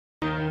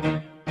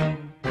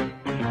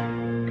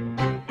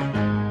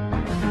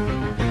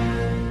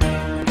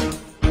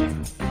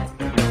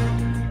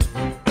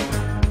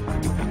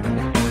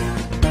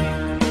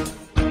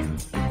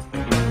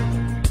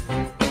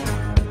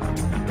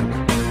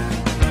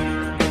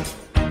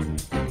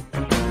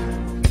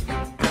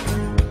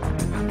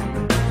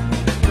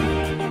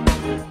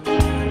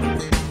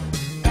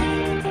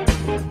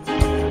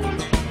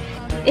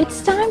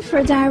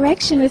for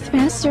Direction with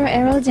Pastor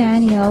Errol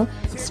A,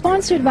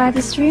 sponsored by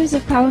the Streams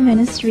of Power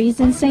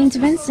Ministries in St.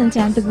 Vincent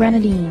and the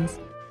Grenadines.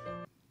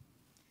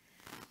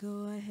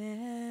 Go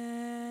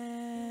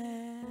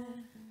ahead,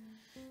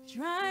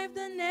 drive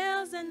the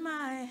nails in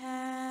my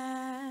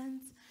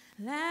hands,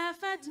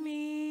 laugh at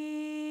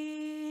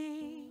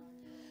me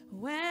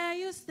where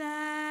you stand.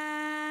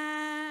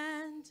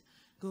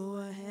 Go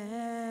ahead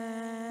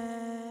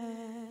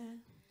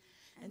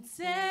and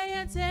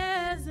say it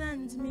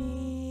isn't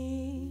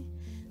me.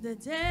 The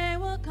day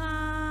will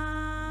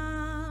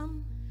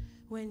come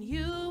when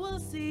you will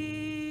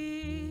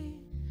see,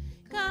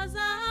 'cause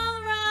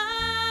I'll rise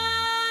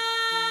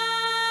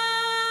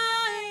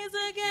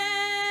again.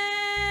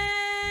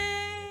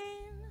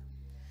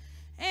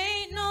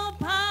 Ain't no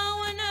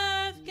power on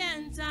earth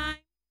can tie.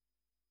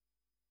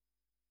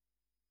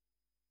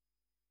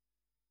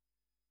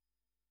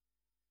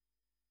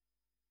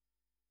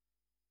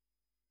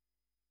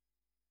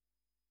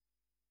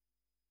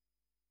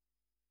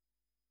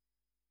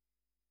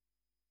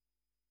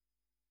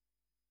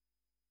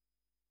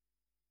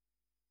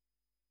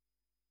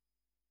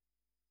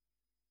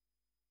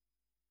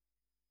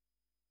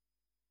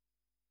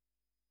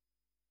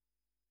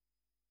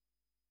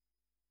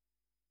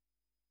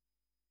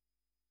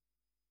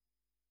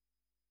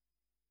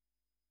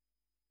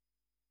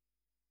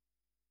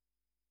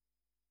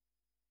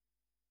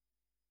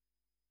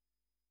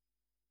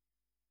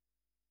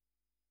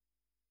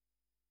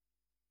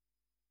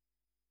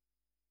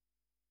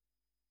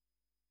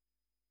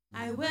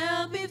 I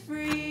will be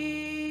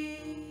free,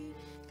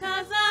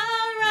 'cause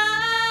I'll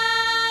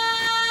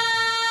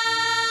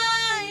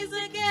rise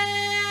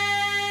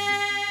again.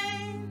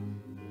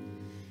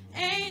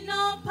 Ain't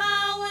no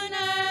power on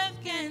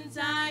earth can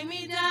tie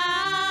me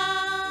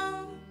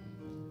down.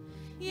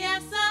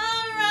 Yes,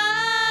 I'll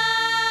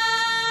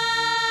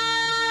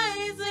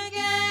rise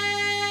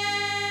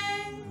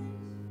again.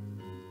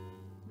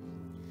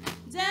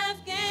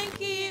 Death can't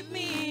keep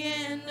me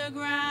in the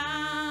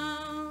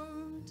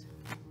ground.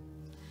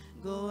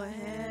 Go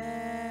ahead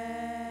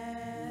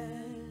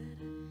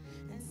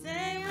and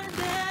say I'm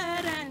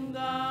dead and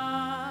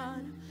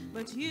gone,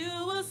 but you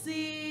will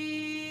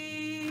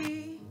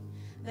see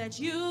that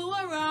you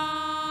were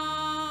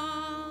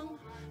wrong.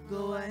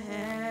 Go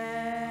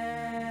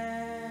ahead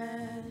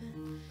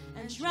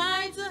and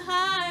try to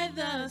hide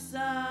the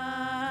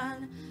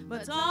sun,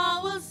 but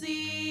all will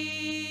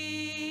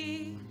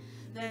see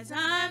that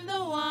I'm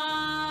the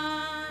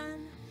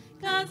one,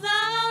 'cause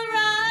I'll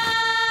rise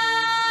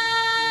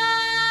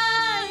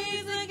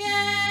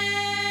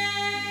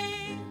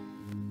again.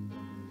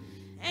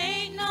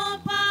 Ain't no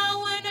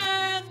power on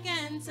earth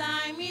can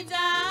tie me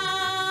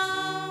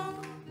down.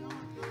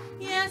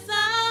 Yes,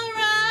 I'll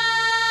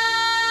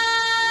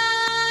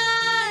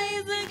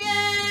rise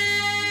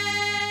again.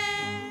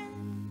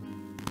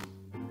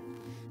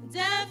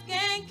 Death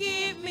can't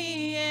keep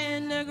me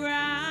in the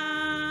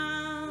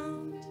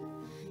ground,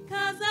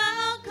 'cause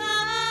I'll come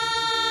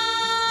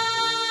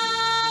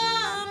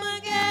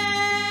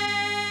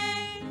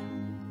again.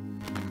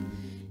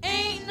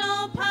 Ain't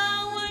no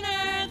power on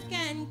earth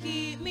can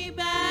keep me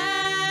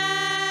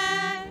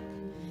back.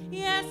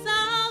 Yes,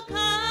 I'll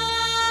come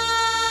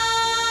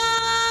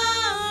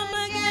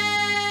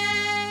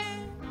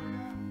again.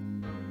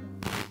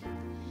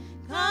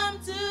 Come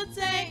to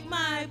take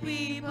my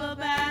people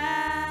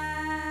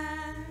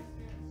back.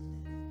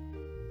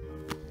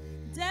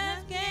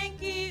 Death can't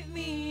keep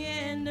me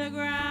in the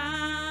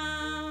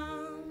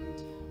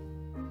ground.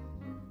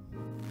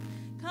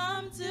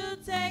 Come to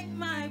take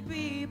my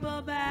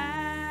people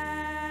back.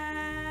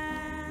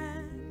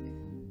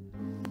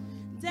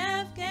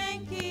 Death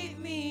can't keep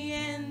me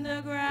in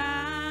the ground.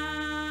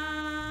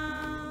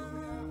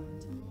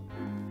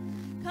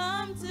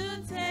 Come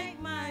to take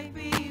my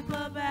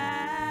people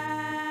back.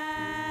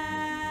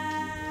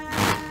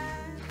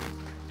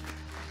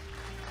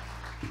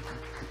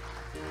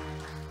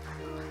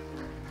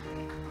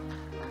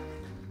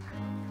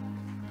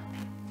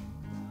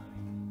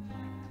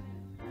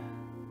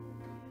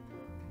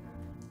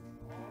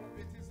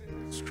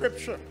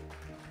 Scripture.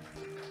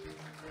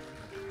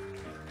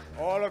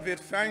 All of it,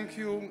 thank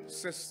you,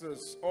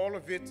 sisters. All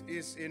of it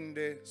is in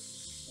the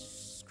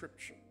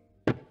scripture.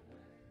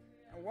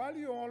 And while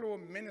you all were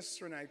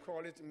ministering, I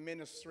call it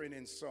ministering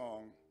in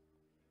song,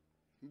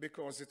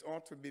 because it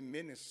ought to be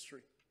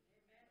ministry.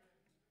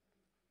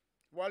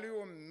 While you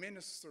were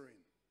ministering,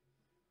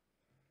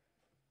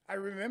 I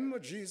remember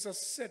Jesus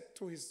said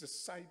to his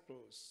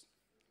disciples,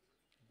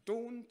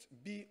 don't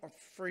be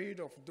afraid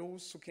of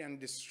those who can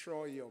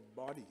destroy your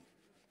body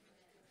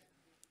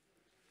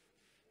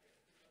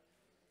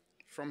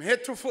from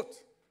head to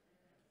foot,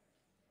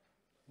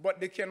 but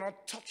they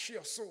cannot touch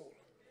your soul.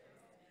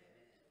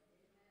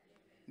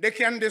 They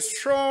can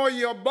destroy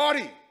your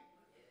body,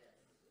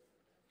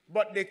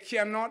 but they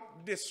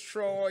cannot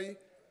destroy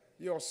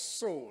your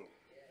soul.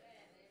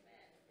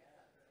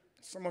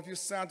 Some of you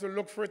start to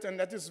look for it, and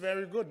that is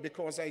very good,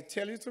 because I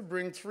tell you to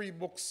bring 3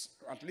 books,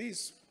 at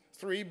least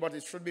 3, but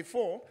it should be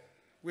 4,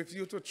 with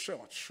you to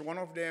church. One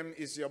of them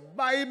is your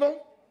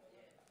Bible.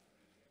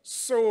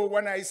 So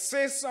when I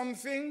say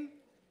something,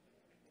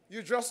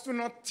 you just do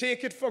not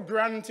take it for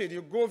granted.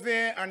 You go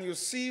there and you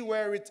see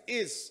where it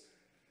is.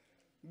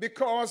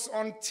 Because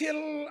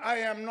until I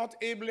am not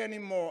able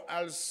anymore,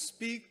 I'll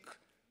speak,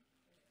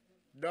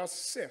 thus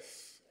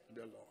saith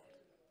the Lord.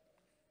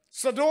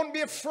 So don't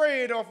be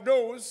afraid of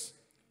those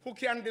who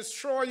can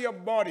destroy your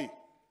body.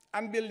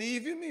 And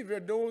believe me, there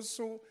are those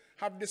who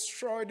have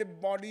destroyed the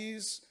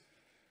bodies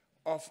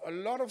of a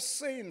lot of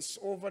saints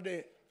over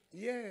the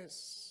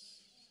years.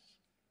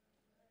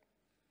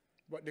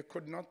 But they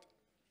could not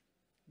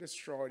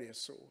destroy their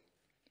soul.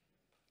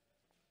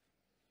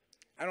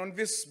 And on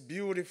this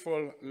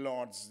beautiful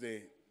Lord's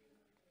Day,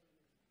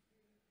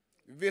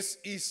 this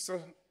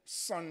Easter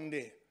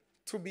Sunday,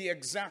 to be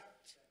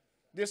exact,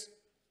 this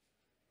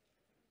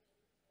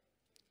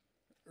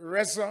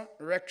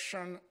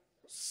Resurrection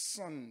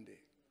Sunday,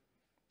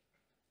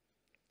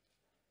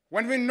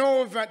 when we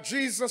know that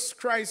Jesus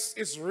Christ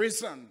is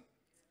risen,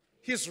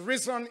 he's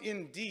risen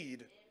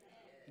indeed.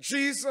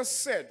 Jesus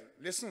said,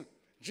 listen,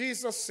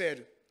 Jesus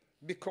said,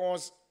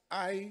 because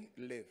I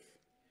live.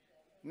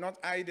 Not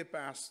I, the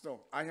pastor.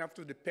 I have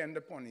to depend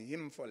upon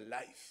him for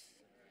life.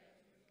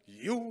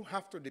 You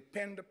have to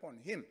depend upon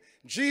him.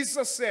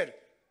 Jesus said,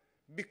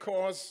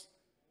 because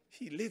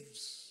he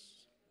lives,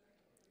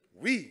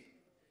 we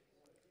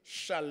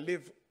shall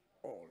live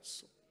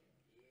also.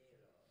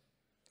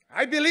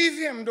 I believe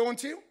him,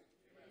 don't you?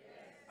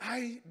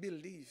 I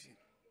believe him.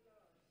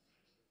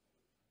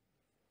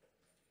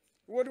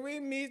 Would we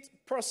meet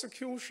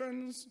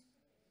persecutions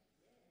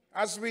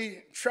as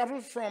we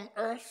travel from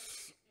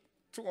earth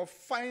to a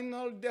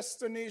final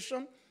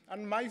destination?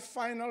 And my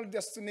final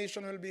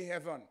destination will be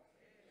heaven.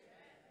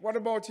 What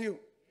about you?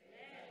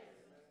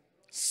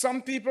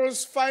 Some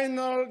people's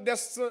final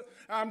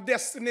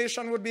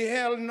destination would be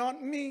hell,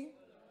 not me.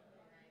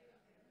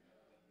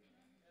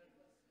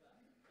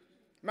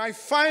 My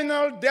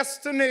final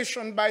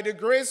destination, by the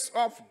grace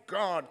of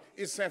God,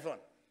 is heaven.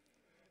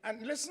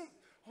 And listen,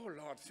 oh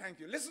Lord, thank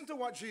you. Listen to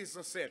what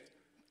Jesus said,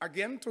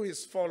 again to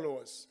his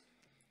followers.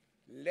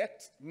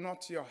 Let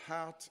not your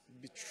heart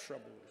be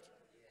troubled.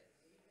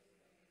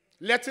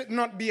 Let it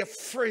not be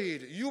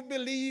afraid. You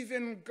believe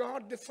in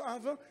God the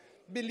Father,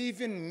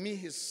 believe in me,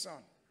 his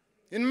Son.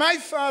 In my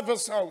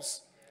Father's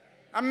house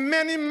are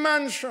many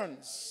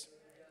mansions.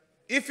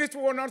 If it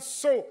were not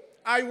so,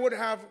 I would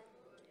have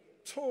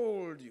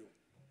told you.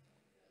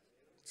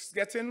 It's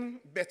getting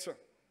better.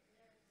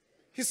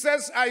 He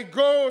says, I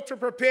go to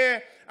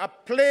prepare a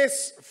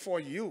place for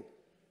you.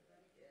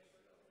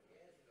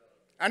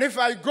 And if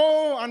I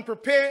go and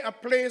prepare a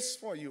place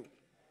for you,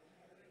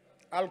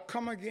 I'll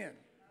come again.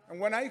 And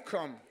when I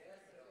come,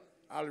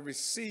 I'll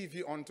receive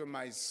you unto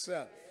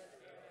myself.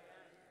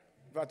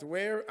 That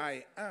where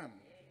I am,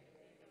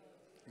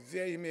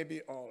 there you may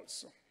be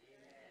also.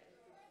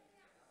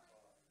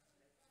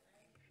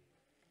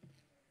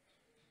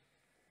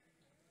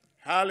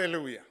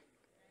 Hallelujah.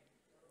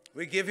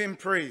 We give him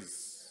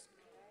praise.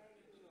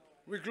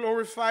 We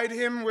glorified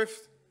him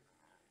with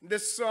the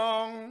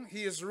song,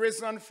 he is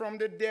risen from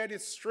the dead.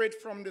 It's straight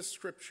from the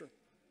scripture.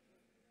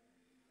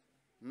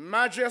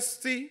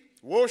 Majesty,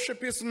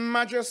 worship his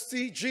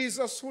majesty.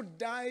 Jesus who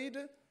died,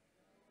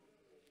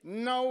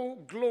 now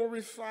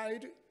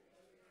glorified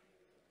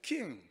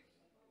King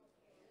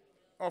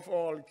of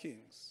all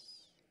kings.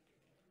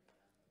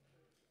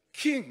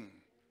 King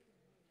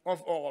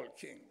of all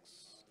kings.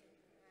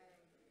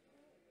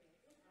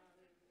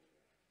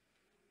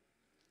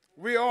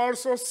 We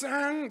also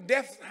sang,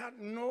 death had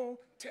no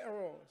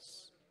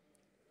terrors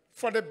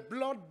for the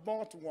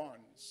blood-bought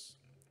ones.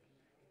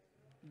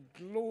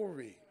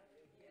 Glory,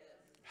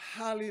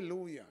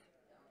 hallelujah,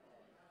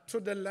 to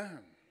the Lamb.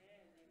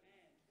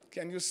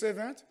 Can you say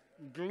that?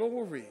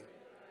 Glory,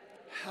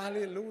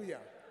 hallelujah,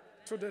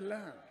 to the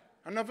Lamb.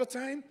 Another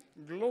time,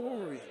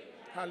 glory,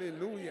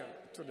 hallelujah,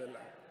 to the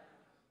Lamb.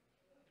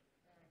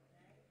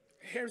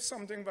 Here's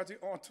something that you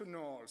ought to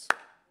know also.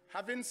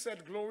 Having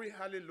said glory,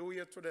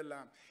 hallelujah to the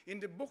Lamb. In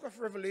the book of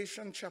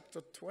Revelation chapter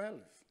 12,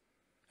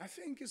 I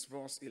think it's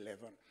verse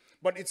 11.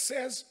 But it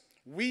says,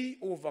 we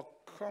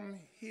overcome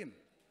him.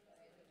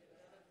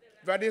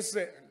 That is,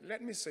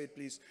 let me say it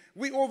please.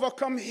 We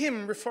overcome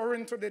him,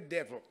 referring to the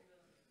devil,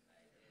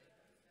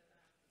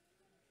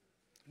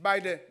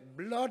 by the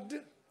blood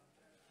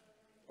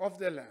of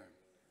the Lamb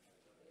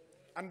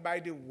and by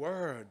the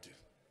word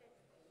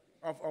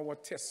of our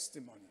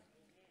testimony.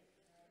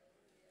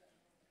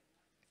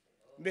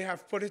 They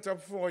have put it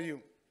up for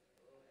you.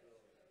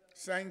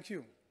 Thank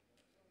you.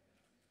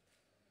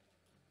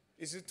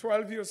 Is it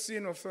 12 you're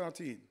seeing or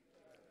 13?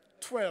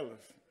 12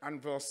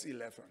 and verse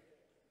 11.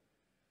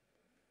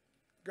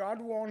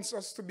 God wants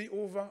us to be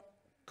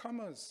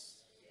overcomers.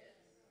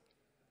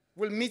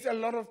 We'll meet a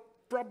lot of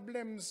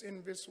problems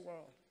in this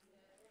world.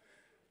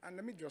 And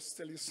let me just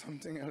tell you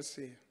something else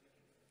here.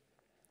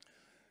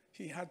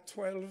 He had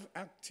 12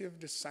 active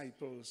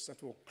disciples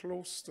that were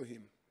close to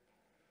him.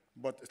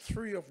 But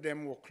 3 of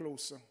them were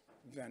closer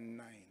than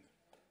 9,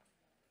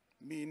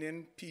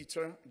 meaning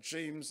Peter,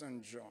 James,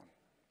 and John.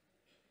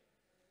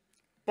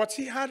 But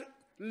he had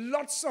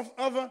lots of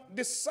other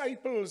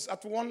disciples.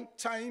 At one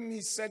time, he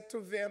said to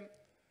them,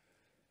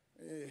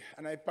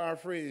 and I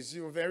paraphrase,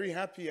 you were very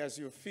happy as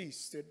you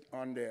feasted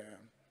on the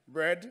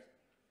bread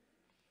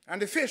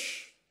and the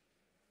fish.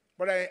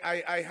 But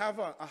I have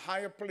a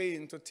higher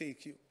plane to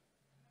take you.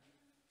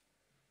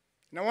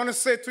 And I want to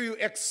say to you,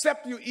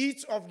 except you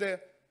eat of the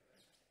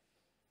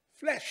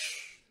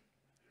flesh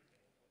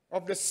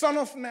of the Son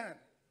of Man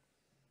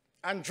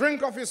and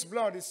drink of his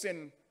blood, it's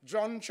in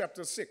John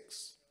chapter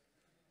 6,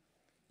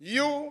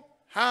 you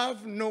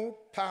have no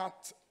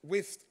part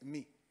with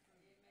me.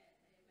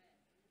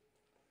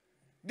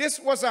 This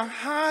was a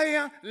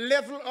higher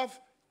level of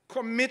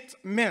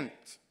commitment.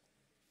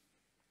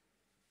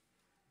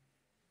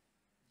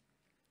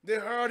 They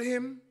heard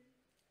him,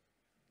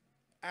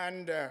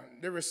 and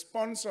the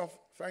response of,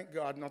 thank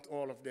God, not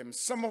all of them.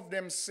 Some of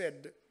them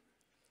said,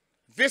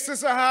 this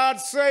is a hard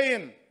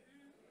saying.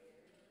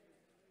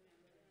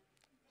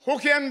 Who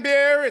can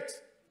bear it?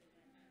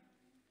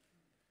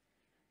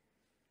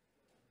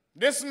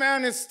 This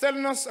man is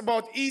telling us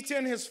about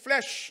eating his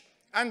flesh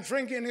and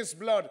drinking his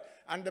blood.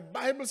 And the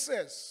Bible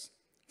says,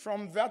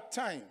 from that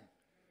time,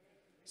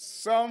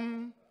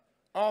 some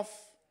of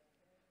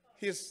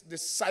his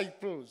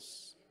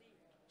disciples,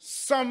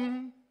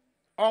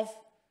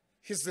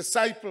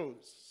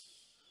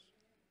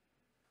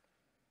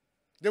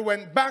 they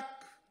went back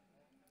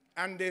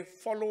and they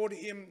followed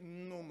him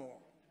no more.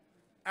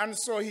 And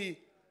so he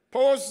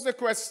posed the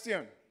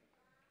question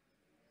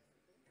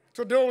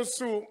to those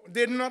who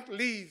did not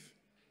leave,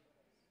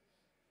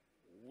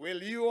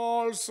 will you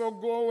also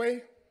go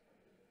away?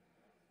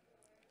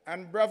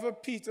 And Brother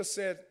Peter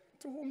said,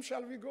 to whom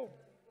shall we go?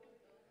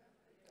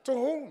 To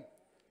whom?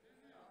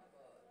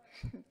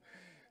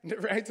 The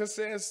writer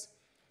says,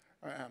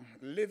 I am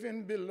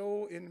living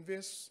below in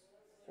this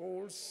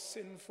old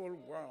sinful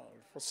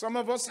world. For some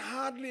of us,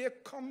 hardly a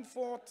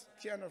comfort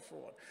can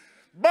afford.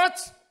 But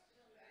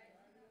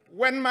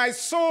when my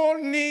soul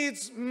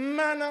needs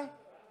manna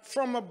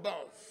from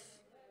above.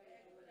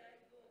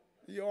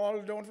 You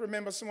all don't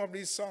remember some of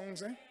these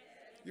songs, eh?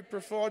 You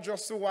prefer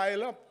just to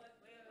while up.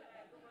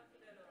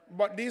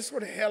 But this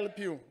would help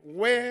you.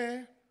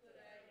 Where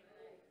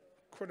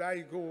could I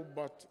go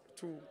but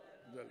to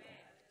the Lord?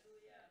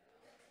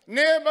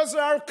 Neighbors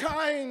are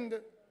kind.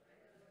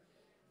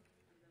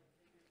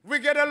 We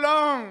get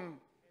along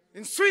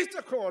in sweet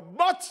accord.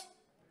 But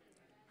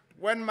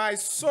when my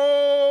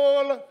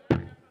soul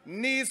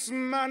needs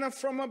manna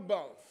from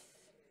above,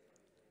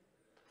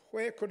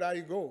 where could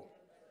I go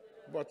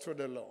but to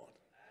the Lord?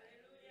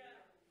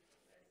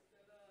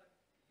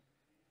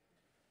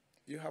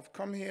 You have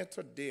come here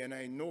today, and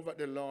I know that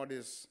the Lord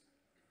is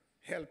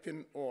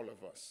helping all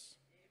of us.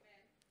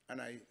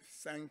 And I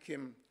thank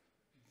him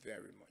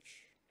very much.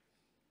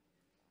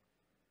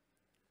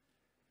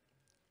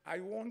 I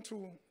want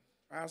to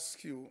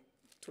ask you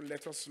to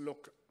let us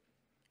look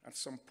at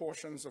some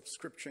portions of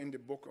Scripture in the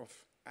book of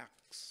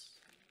Acts.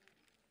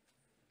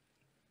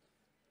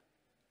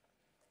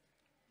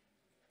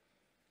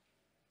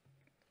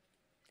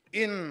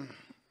 In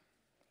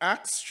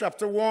Acts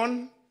chapter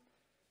 1,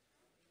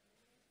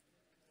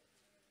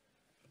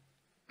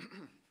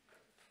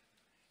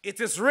 it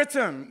is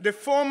written, the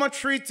former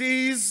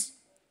treatise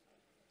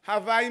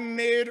have I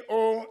made,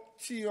 O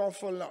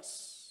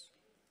Theophilus.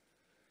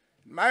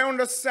 My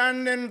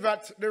understanding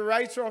that the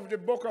writer of the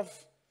book of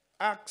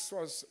Acts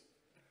was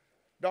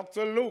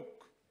Dr.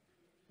 Luke,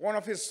 one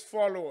of his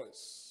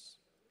followers.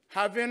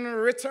 Having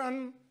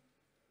written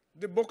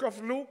the book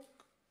of Luke,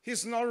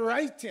 he's not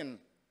writing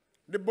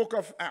the book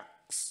of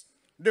Acts.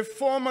 The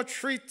former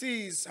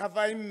treatise have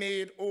I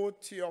made, O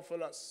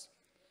Theophilus.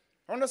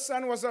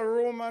 Understand, was a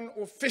Roman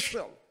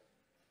official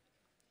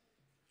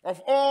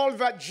of all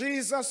that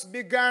Jesus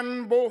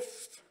began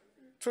both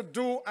to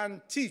do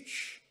and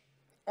teach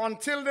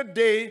until the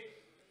day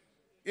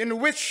in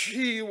which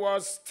he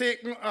was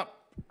taken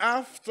up.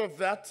 After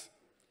that,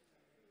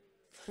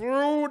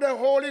 through the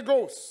Holy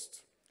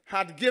Ghost,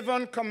 had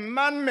given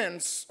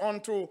commandments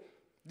unto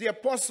the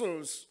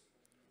apostles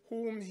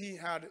whom he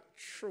had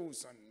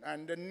chosen.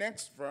 And the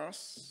next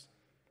verse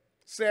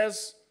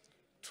says,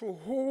 to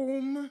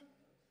whom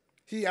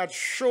he had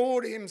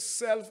showed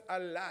himself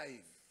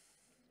alive.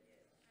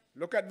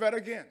 Look at that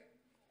again.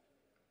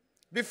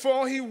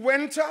 Before he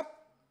went up,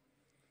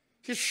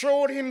 he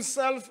showed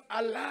himself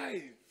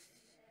alive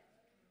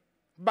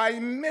by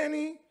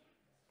many,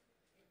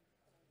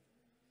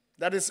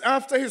 that is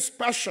after his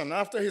passion,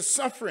 after his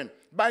suffering,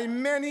 by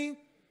many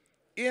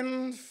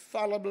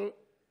infallible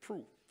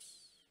proofs.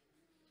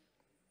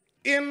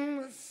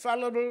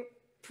 Infallible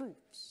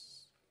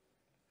proofs.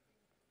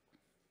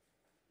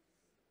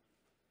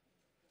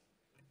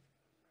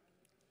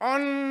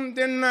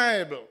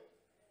 Undeniable.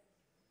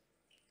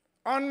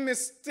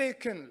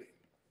 Unmistakably.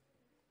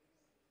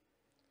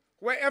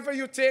 Wherever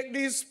you take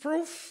these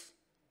proof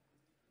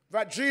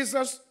that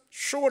Jesus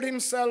showed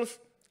himself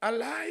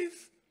alive,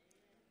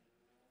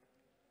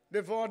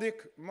 the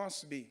verdict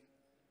must be,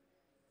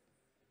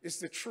 it's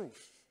the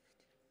truth.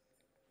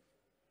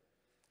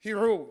 He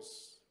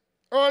rose.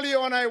 Earlier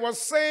on I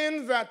was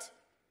saying that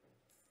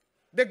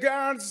the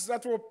guards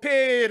that were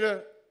paid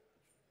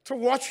to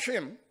watch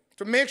him,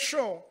 to make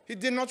sure he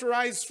did not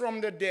rise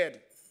from the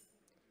dead.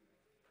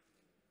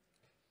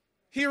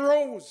 He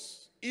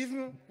rose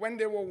even when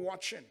they were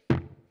watching.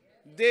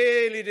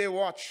 Daily they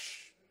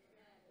watch.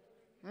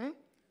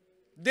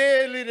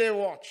 Daily they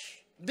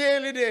watch.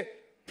 Daily they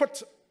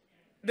put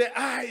their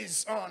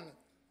eyes on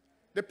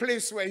the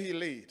place where he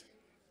laid.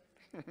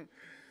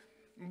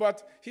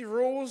 But he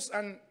rose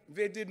and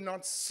they did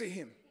not see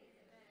him.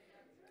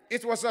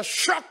 It was a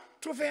shock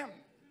to them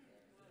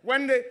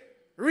when they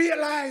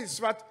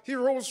realized that he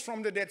rose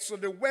from the dead. So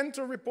they went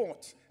to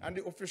report, and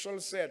the official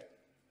said,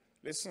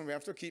 listen, we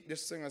have to keep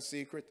this thing a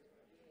secret.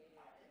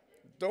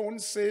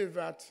 Don't say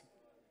that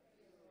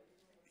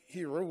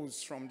he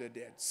rose from the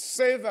dead.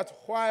 Say that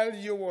while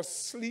you were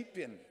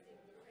sleeping,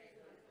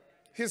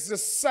 his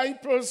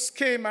disciples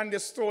came and they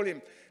stole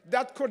him.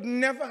 That could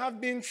never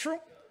have been true,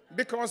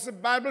 because the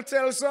Bible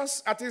tells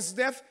us at his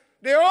death,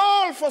 they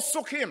all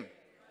forsook him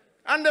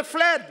and they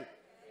fled.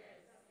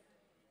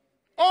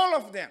 All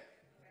of them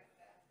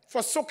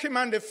forsook him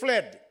and they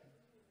fled.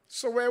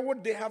 So where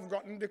would they have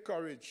gotten the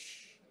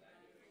courage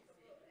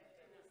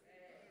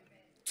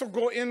to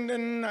go in the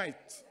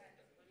night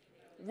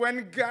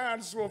when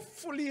guards were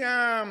fully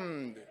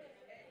armed,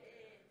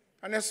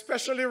 and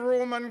especially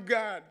Roman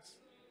guards?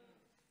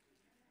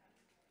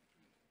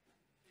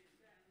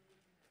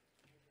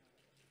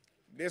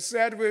 They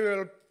said, we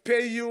will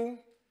pay you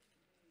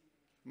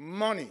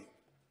money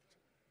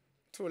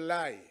to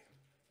lie.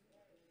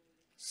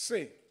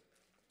 Say.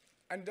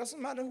 And it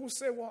doesn't matter who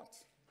say what.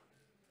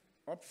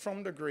 Up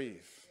from the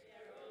grave,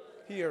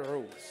 he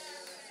arose.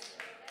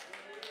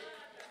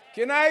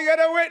 Can I get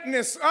a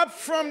witness? Up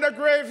from the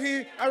grave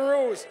he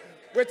arose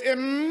with a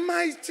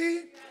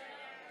mighty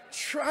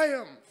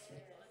triumph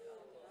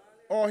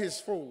o'er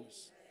his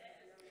foes.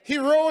 He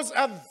rose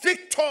a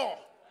victor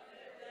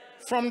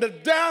from the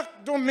dark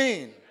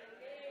domain.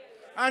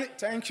 And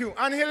thank you.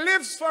 And he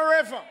lives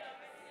forever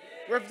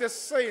with the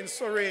saints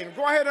to reign.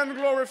 Go ahead and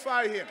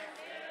glorify him.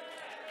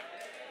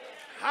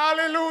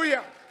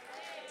 Hallelujah.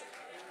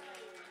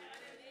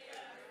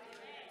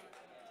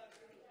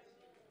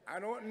 I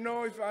don't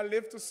know if I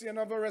live to see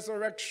another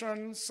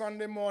resurrection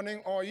Sunday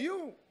morning or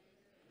you.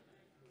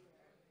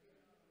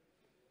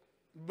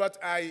 But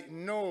I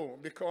know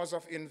because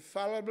of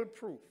infallible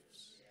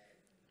proofs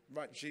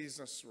that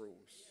Jesus rose.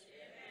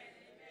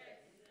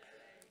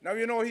 Now,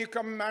 you know, he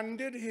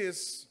commanded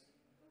his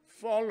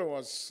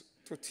followers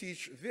to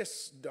teach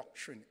this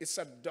doctrine. It's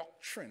a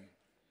doctrine.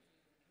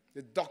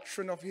 The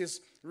doctrine of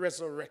his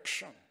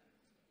resurrection.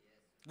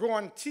 Go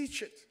and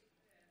teach it.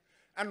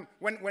 And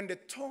when they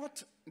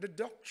taught the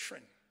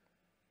doctrine,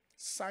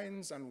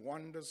 signs and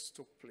wonders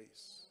took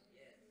place.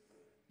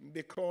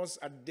 Because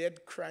a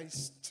dead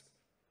Christ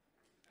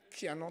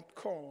cannot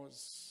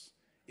cause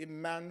a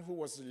man who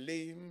was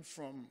lame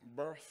from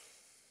birth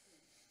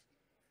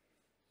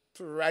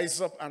to rise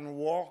up and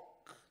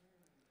walk.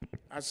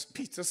 As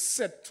Peter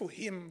said to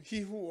him,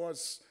 he who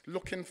was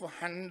looking for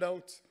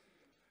handout,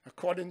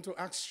 according to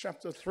Acts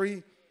chapter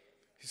 3,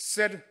 he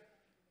said,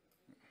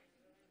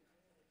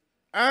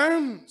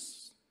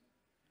 alms,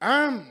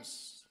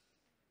 alms,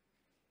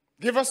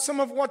 give us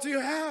some of what you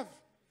have.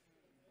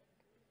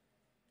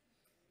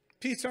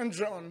 Peter and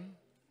John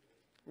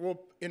were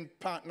in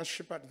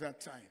partnership at that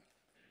time.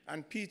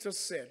 And Peter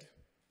said,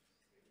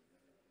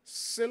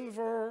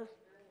 silver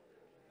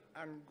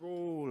and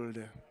gold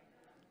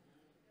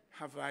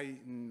have I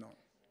none.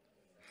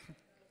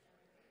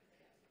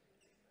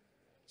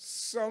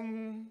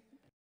 Some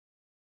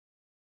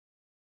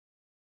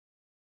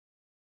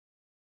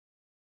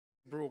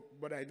broke,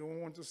 but I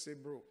don't want to say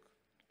broke.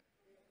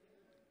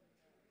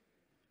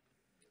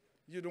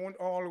 You don't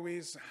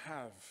always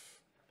have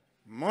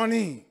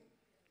money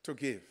to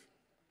give.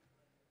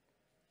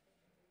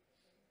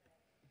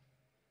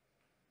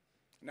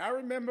 Now, I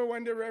remember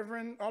when the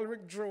Reverend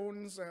Ulrich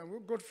Jones, we're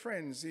good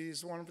friends,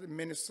 he's one of the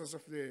ministers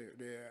of the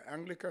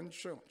Anglican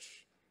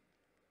Church.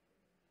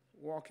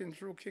 Walking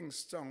through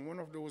Kingston, one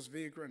of those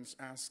vagrants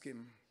asked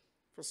him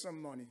for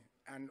some money,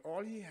 and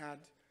all he had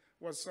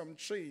was some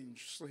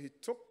change. So he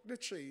took the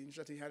change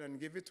that he had and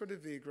gave it to the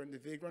vagrant. The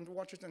vagrant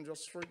watched it and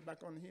just threw it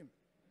back on him.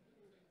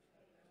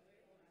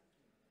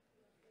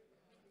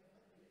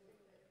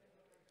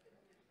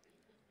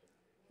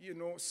 You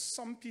know,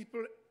 some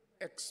people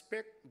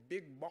expect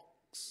big bucks.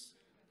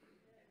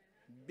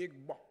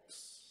 Big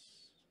bucks.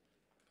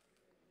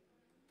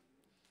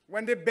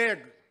 When they beg,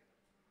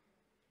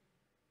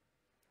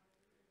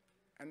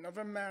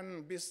 another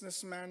man,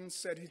 businessman,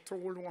 said he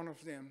told one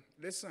of them,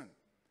 listen,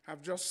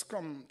 I've just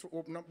come to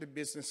open up the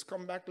business.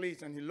 Come back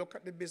later. And he looked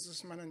at the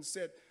businessman and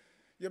said,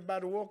 you're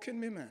bad walking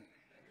me, man.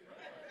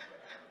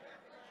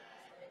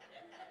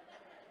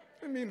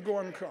 I mean, go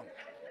and come.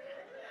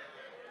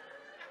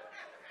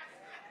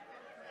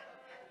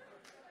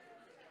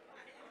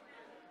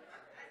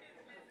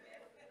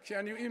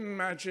 Can you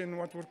imagine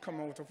what would come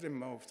out of the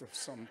mouth of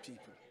some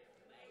people?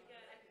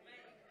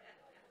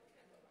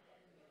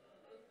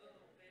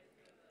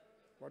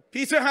 But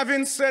Peter,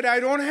 having said, I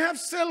don't have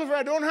silver,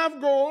 I don't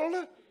have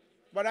gold,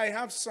 But I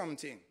have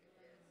something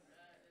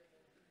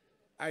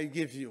I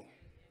give you.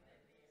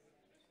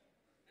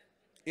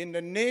 In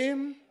the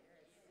name,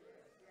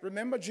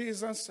 remember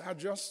Jesus had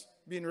just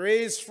been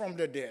raised from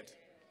the dead.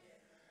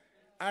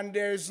 And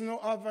there is no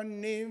other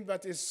name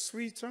that is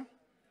sweeter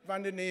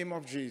than the name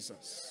of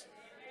Jesus.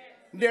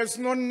 There's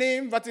no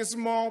name that is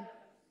more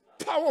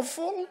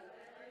powerful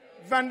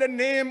than the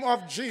name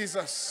of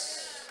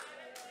Jesus.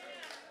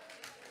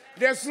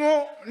 There's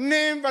no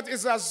name that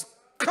is as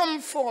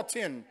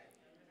comforting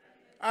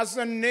as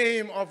the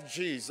name of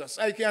Jesus.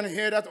 I can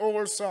hear that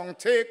old song,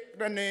 take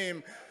the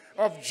name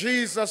of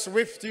Jesus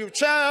with you,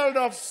 child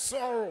of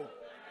sorrow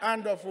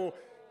and of woe.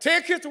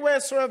 Take it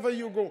wheresoever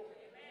you go.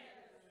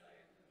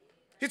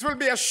 It will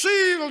be a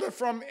shield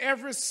from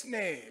every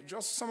snare.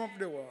 Just some of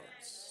the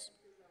words.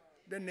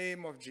 The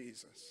name of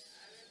Jesus.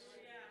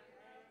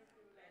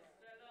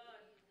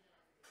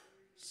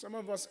 Some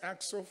of us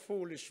act so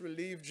foolish. We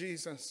leave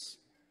Jesus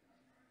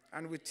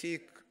and we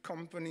take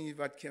company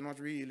that cannot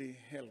really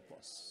help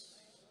us.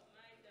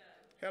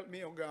 Help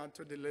me, oh God,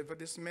 to deliver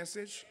this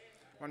message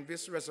on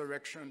this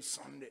Resurrection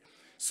Sunday.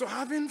 So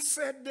having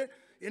said,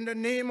 in the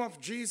name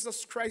of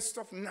Jesus Christ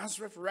of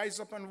Nazareth, rise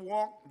up and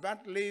walk,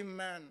 that lame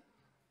man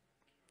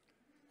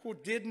who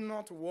did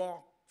not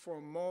walk for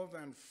more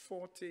than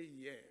 40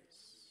 years,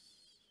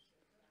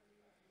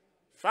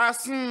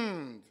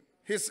 fastened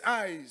his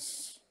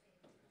eyes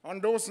on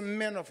those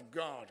men of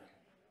God,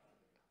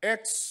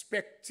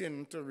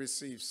 expecting to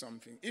receive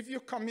something. If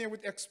you come here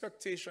with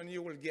expectation,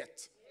 you will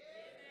get.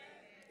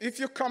 If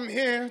you come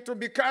here to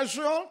be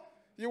casual,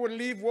 you will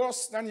leave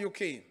worse than you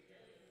came.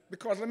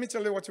 Because let me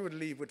tell you what you would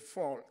leave with: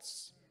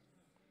 faults.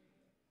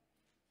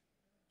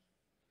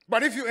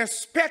 But if you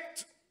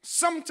expect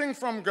something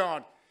from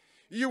God,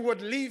 you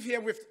would leave here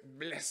with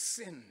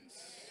blessings.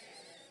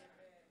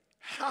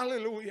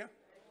 Hallelujah.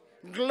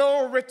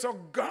 Glory to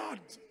God.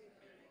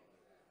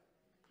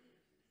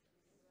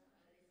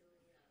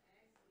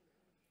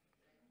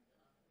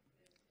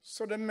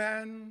 So the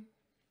man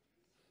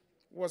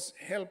was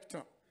helped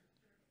up.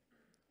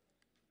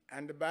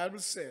 And the Bible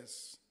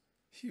says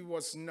he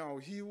was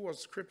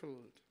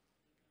crippled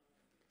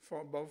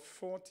for about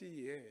 40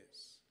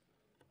 years,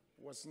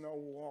 was now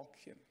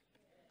walking.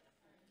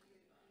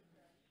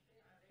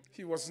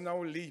 He was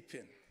now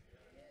leaping,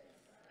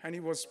 and he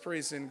was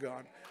praising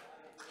God.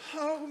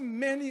 How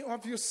many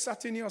of you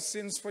sat in your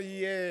sins for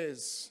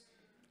years,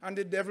 and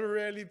the devil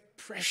really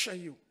pressure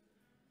you,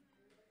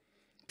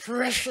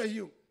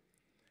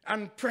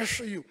 and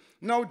pressure you?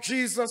 Now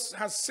Jesus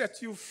has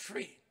set you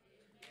free.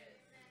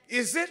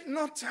 Is it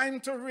not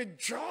time to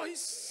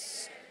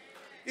rejoice?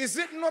 Is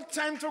it not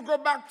time to go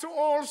back to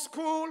old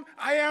school?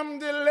 I am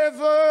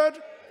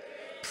delivered.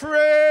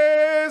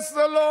 Praise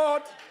the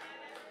Lord.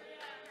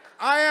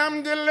 I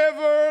am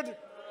delivered.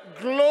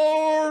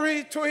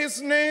 Glory to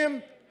his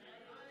name.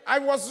 I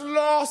was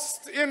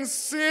lost in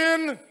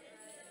sin,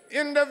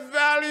 in the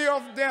valley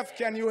of death.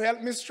 Can you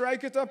help me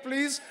strike it up,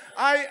 please?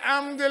 I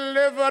am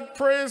delivered.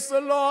 Praise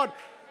the Lord.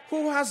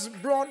 Who has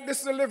brought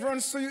this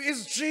deliverance to you?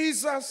 Is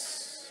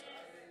Jesus.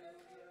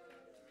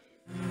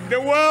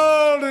 The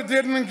world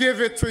didn't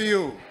give it to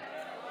you.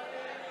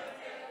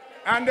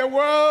 And the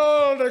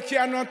world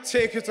cannot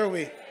take it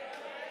away.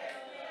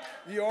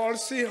 You all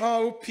see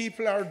how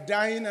people are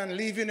dying and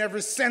leaving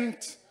every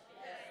cent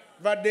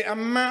that they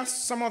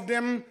amass. Some of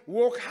them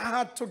work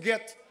hard to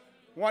get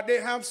what they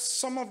have.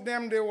 Some of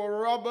them, they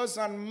were robbers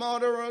and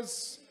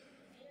murderers,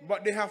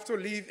 but they have to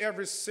leave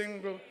every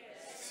single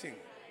thing.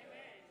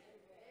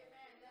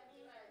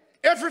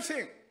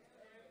 Everything.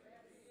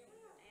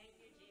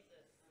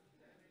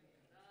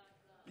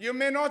 You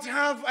may not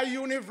have a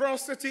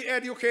university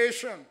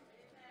education.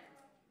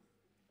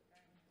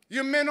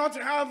 You may not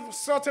have a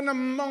certain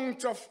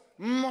amount of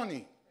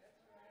money.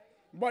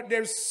 But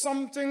there's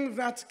something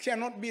that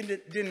cannot be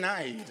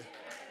denied.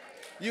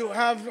 You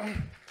have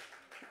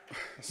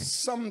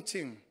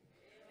something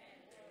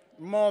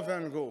more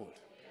than gold.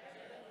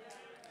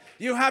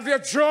 You have your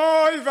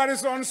joy that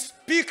is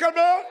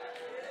unspeakable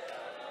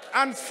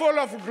and full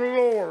of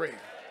glory.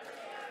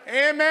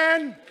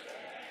 Amen.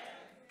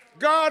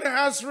 God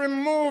has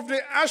removed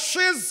the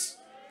ashes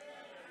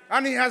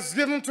and he has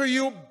given to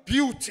you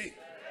beauty.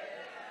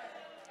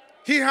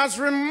 He has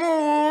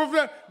removed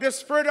the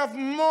spirit of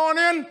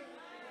mourning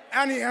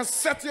and he has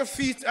set your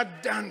feet a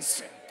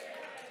dancing.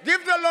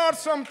 Give the Lord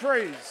some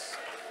praise.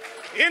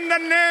 In the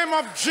name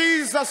of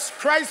Jesus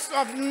Christ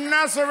of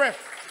Nazareth.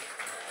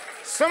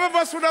 Some of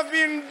us would have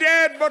been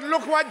dead, but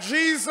look what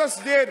Jesus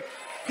did.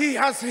 He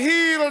has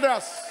healed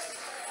us.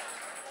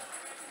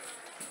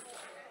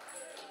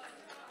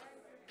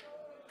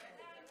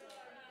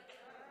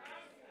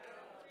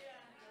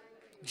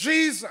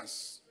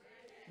 Jesus,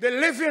 the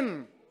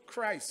living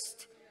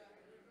Christ,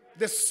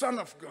 the Son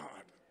of God.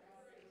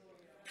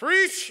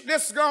 Preach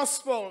this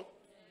gospel,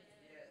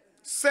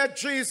 said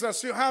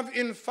Jesus. You have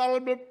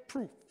infallible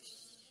proofs.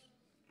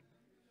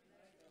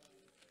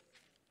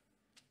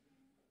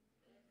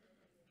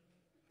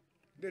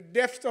 The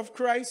death of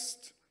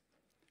Christ,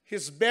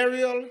 his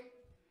burial,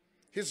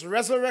 his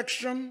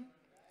resurrection,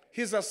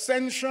 his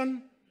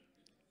ascension,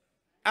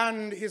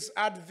 and his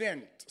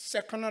advent,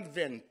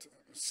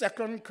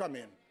 second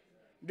coming,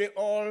 they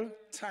all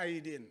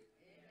tied in.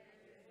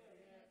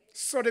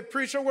 So the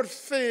preacher would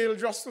fail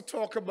just to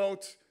talk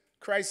about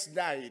Christ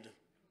died.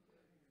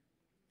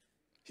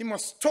 He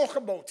must talk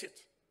about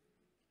it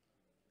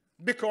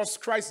because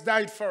Christ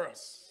died for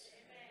us.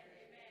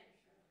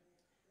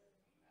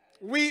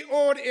 We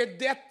owed a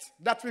debt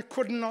that we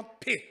could not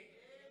pay.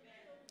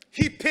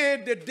 He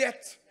paid the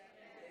debt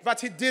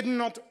that he did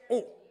not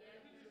owe.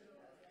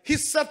 He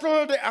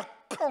settled the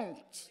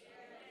account,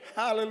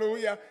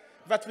 hallelujah,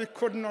 that we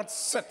could not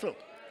settle.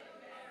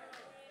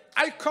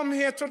 I come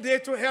here today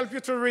to help you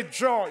to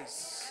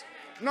rejoice,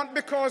 not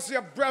because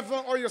your brother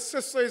or your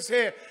sister is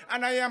here.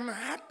 And I am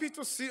happy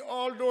to see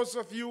all those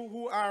of you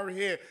who are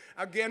here.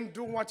 Again,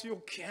 do what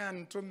you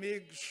can to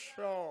make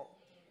sure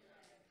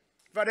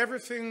that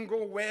everything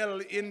go well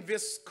in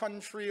this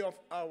country of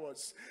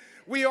ours.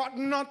 We ought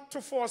not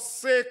to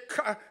forsake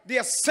the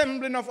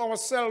assembling of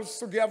ourselves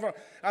together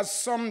as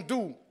some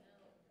do.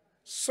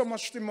 So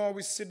much the more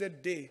we see the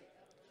day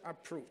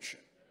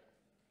approaching.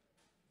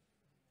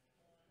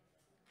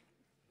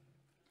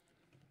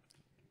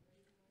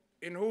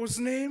 In whose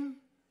name?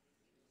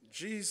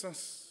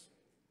 Jesus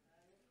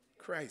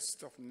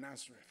Christ of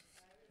Nazareth.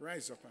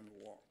 Rise up and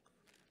walk.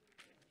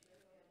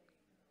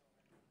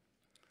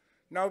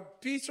 Now,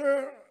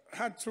 Peter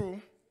had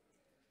to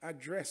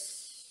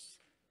address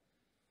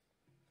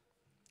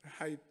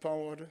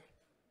high-powered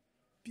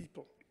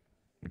people.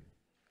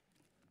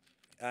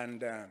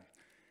 And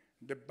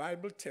the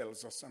Bible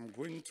tells us, I'm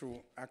going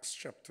to Acts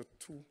chapter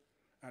 2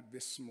 at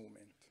this moment.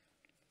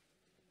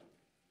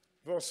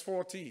 Verse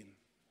 14.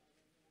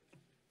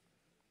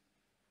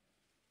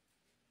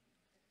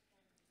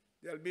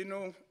 There'll be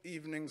no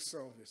evening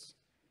service.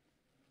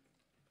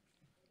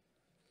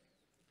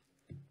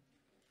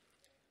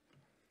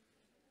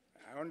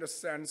 I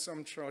understand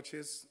some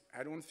churches,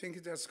 I don't think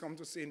it has come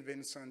to St.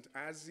 Vincent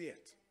as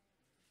yet.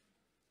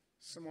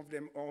 Some of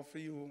them offer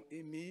you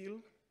a meal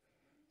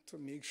to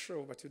make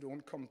sure that you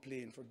don't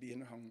complain for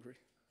being hungry.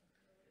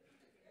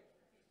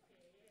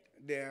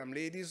 The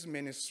ladies'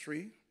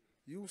 ministry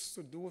used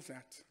to do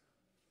that,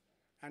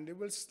 and they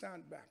will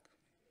stand back.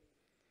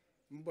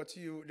 But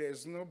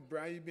there's no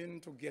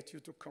bribing to get you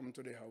to come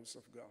to the house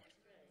of God.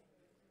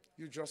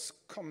 You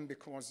just come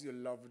because you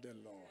love the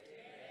Lord.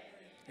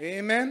 Amen?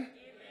 Amen?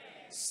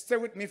 Stay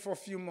with me for a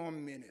few more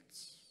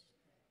minutes.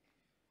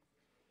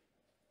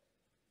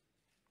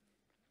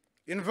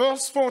 In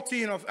verse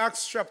 14 of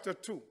Acts chapter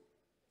 2,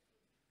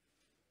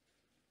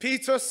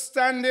 Peter,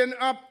 standing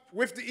up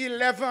with the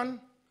 11,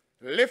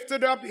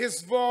 lifted up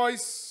his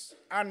voice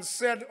and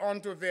said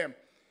unto them,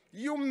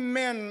 You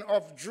men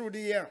of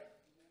Judea,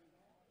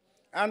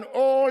 and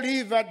all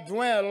ye that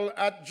dwell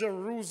at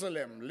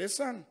Jerusalem,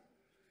 listen,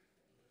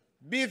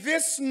 be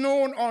this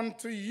known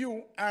unto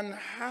you, and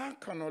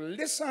hearken or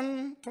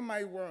listen to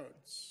my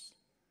words.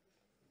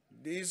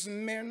 These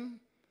men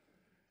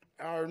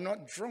are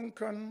not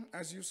drunken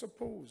as you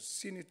suppose,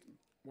 seeing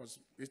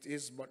it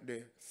is but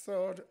the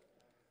third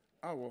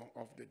hour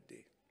of the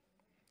day.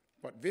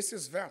 But this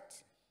is that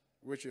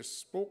which is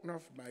spoken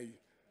of by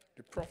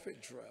the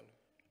prophet Joel.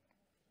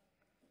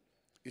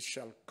 It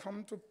shall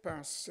come to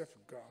pass, saith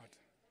God,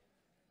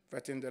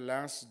 that in the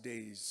last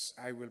days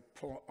I will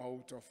pour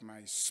out of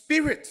my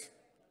spirit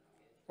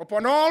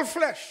upon all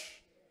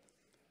flesh.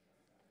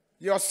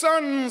 Your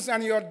sons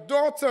and your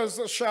daughters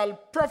shall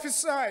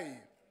prophesy.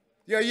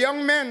 Your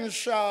young men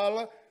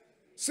shall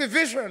see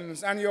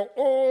visions, and your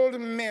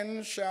old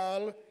men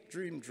shall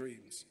dream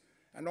dreams.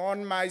 And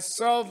on my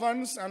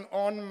servants and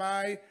on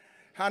my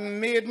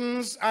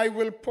handmaidens I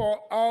will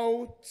pour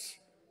out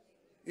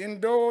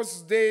in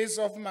those days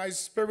of my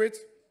spirit,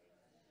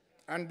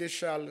 and they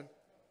shall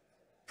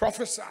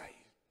prophesy.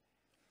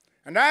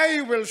 And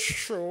I will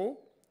show,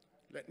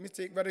 let me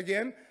take that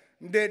again,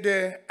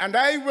 and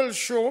I will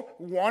show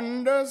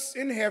wonders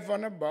in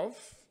heaven above,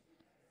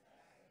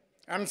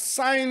 and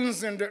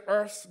signs in the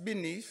earth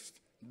beneath,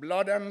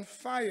 blood and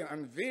fire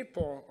and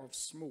vapor of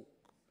smoke.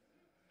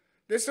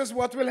 This is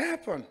what will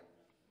happen.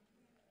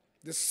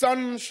 The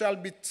sun shall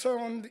be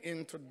turned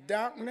into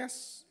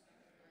darkness,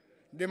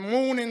 the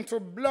moon into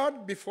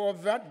blood, before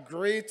that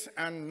great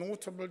and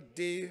notable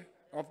day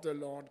of the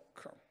Lord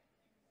come.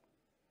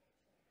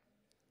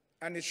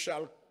 And it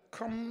shall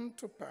come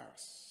to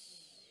pass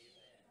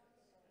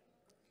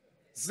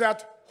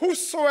that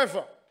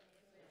whosoever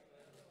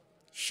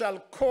shall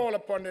call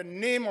upon the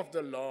name of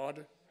the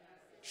Lord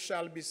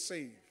shall be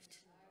saved.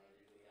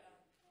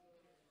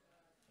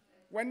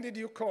 When did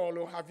you call,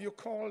 or have you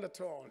called at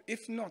all?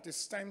 If not,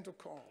 it's time to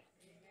call.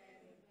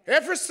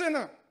 Every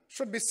sinner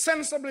should be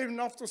sensible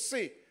enough to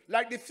say,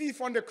 like the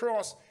thief on the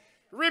cross,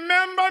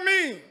 remember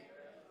me.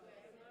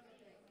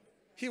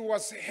 He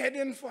was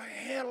heading for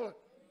hell.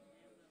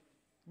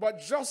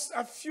 But just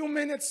a few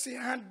minutes he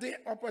had the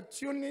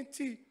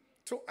opportunity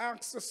to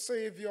ask the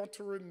Savior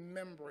to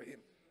remember him.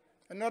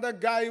 Another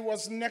guy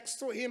was next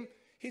to him.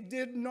 He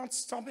did not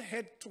stop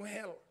head to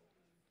hell.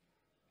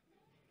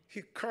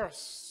 He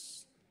cursed.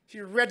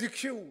 he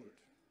ridiculed.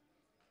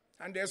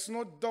 And there's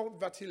no doubt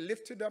that he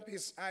lifted up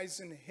his eyes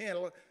in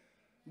hell,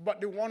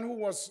 but the one who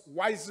was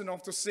wise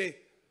enough to say,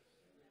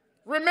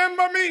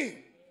 remember me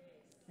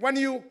when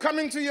you come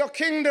into your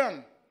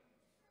kingdom.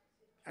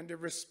 And the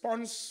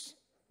response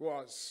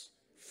was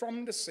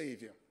from the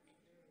Savior,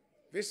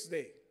 this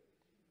day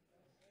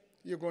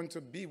you're going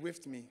to be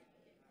with me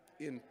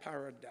in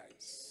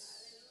paradise.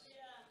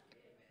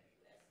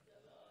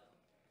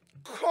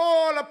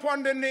 Call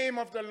upon the name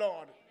of the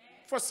Lord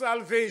for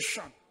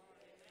salvation.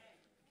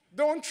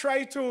 Don't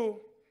try to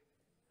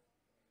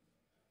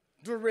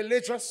do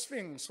religious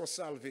things for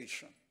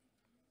salvation.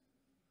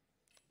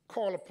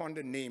 Call upon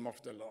the name of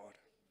the Lord.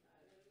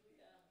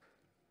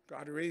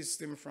 God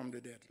raised him from the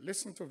dead.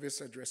 Listen to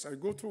this address. I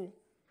go to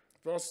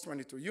verse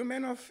 22. You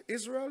men of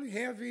Israel,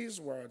 hear these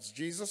words.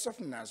 Jesus of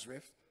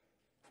Nazareth.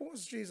 Who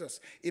was Jesus?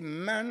 A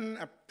man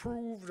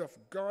approved of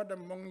God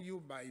among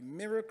you by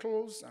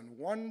miracles and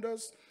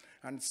wonders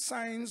and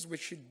signs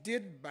which he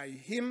did by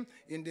him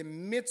in the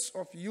midst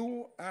of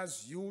you,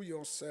 as you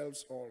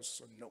yourselves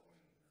also know.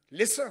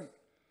 Listen.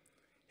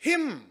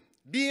 Him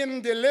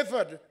being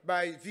delivered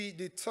by the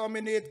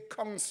determinate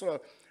counsel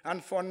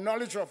and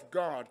foreknowledge of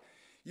God,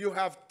 you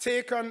have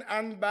taken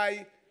and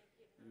by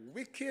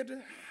wicked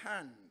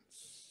hands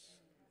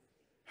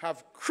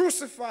have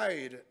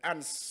crucified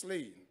and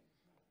slain,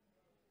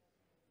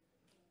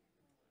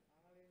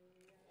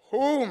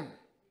 whom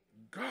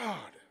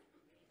God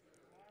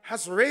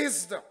has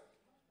raised up.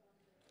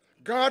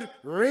 God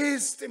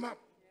raised him up,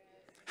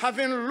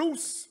 having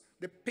loosed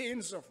the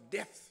pains of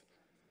death,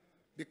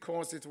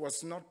 because it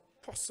was not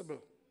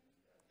possible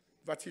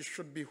that he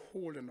should be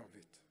holden of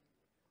it.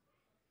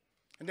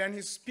 And then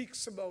he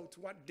speaks about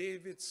what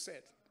David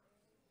said.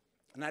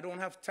 And I don't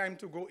have time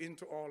to go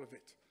into all of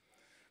it.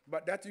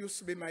 But that used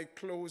to be my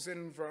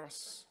closing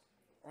verse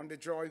on the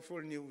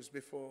joyful news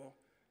before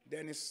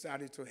Dennis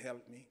started to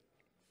help me.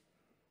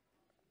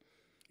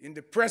 In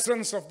the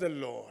presence of the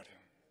Lord,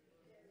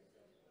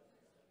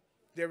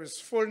 there is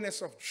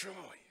fullness of joy.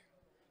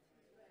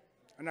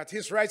 And at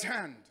his right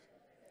hand,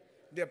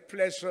 there are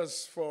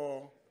pleasures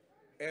for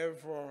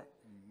evermore.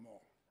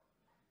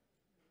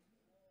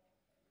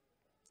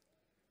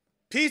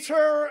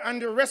 Peter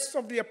and the rest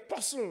of the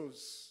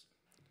apostles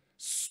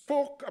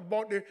spoke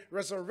about the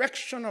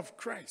resurrection of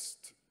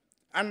Christ.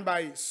 And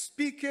by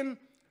speaking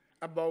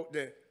about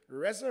the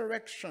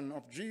resurrection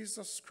of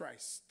Jesus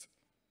Christ,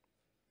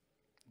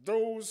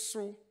 those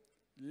who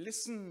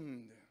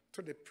listened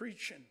to the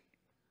preaching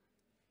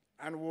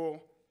and were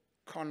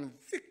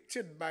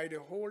convicted by the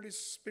Holy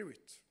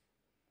Spirit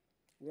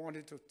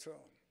wanted to turn.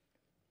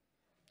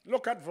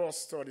 Look at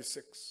verse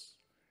 36.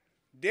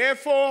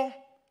 Therefore,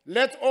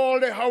 let all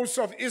the house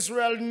of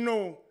Israel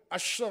know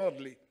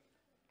assuredly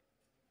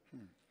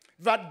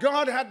that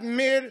God had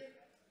made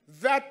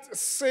that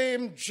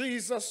same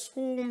Jesus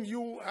whom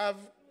you have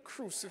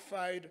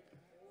crucified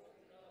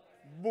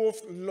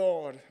both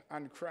Lord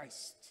and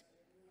Christ.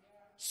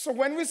 So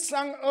when we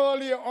sang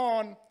earlier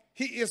on,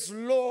 he is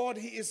Lord,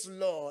 he is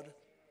Lord.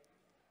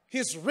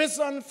 He's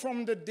risen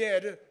from the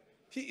dead,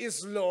 he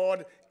is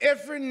Lord.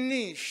 Every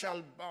knee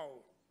shall bow.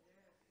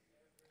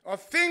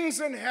 Of things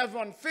in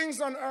heaven,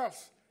 things on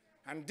earth,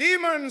 and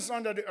demons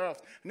under the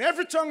earth. And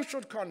every tongue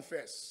should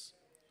confess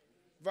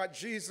that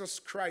Jesus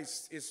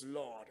Christ is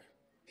Lord.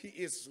 He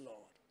is Lord.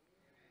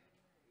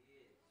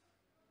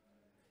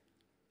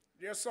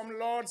 There are some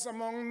lords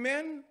among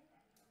men,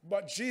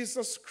 but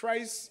Jesus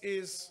Christ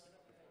is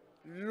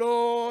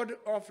Lord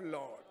of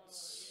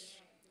lords.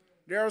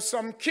 There are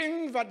some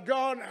kings that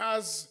God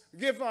has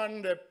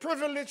given the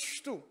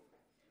privilege to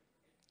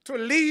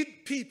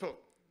lead people,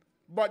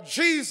 but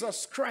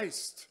Jesus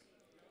Christ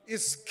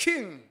is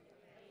King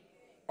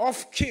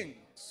of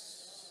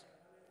kings.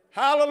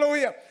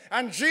 Hallelujah.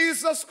 And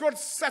Jesus could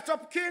set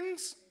up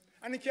kings,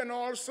 and he can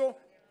also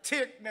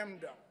take them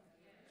down,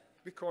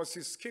 because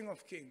he's King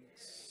of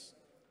kings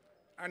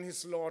and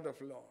he's Lord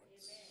of lords.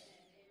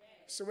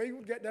 So where you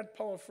would get that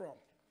power from?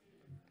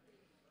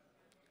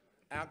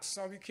 Ask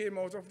how he came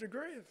out of the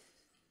grave,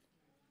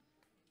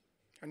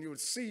 and you would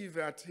see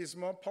that he's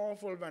more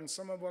powerful than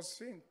some of us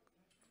think.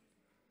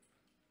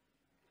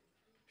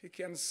 He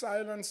can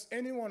silence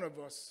any one of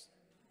us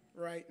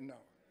right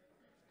now.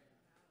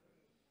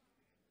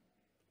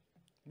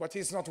 But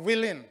he's not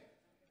willing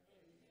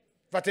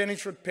that any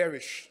should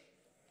perish,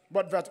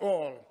 but that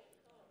all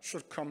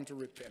should come to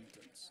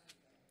repentance.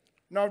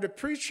 Now, the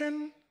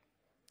preaching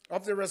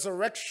of the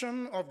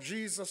resurrection of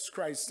Jesus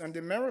Christ and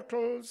the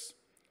miracles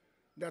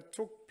that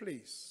took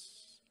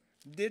place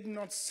did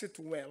not sit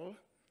well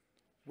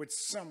with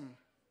some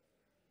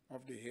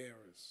of the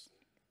hearers.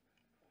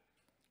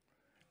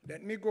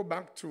 Let me go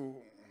back to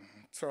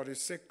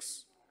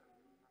 36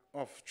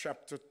 of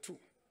chapter 2.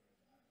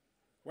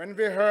 When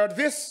they heard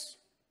this,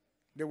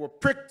 they were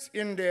pricked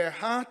in their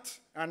heart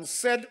and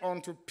said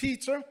unto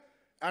Peter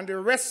and the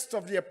rest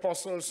of the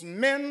apostles,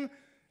 men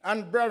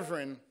and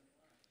brethren,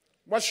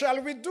 what shall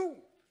we do?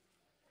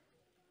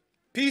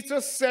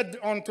 Peter said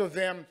unto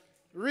them,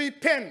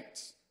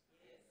 repent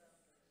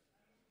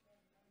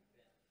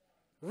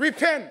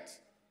Repent.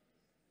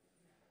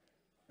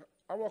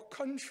 Our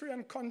country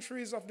and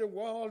countries of the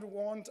world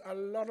want a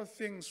lot of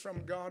things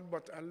from God,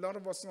 but a lot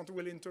of us not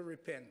willing to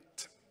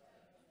repent.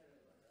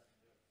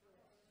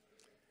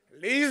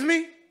 Leave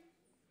me.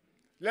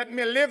 Let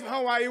me live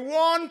how I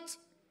want.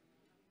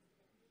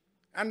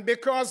 And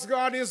because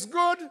God is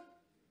good,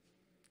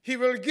 he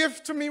will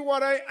give to me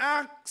what I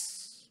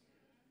ask.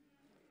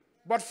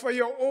 But for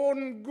your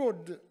own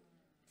good,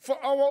 for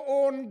our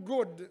own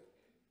good,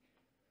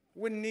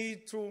 we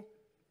need to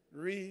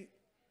repent.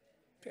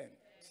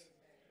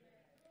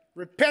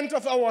 Repent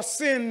of our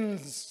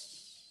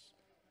sins,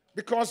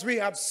 because we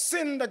have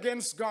sinned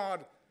against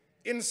God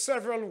in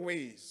several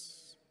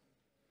ways.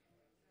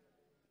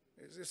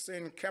 Is this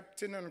saying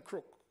captain and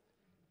crook?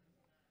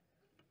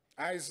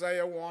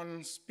 Isaiah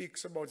 1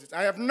 speaks about it.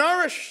 I have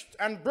nourished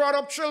and brought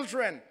up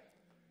children,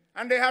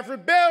 and they have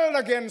rebelled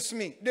against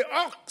me. The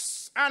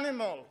ox,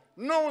 animal,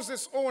 knows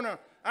its owner,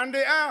 and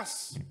the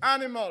ass,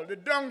 animal, the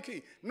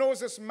donkey,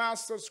 knows its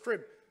master's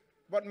crib.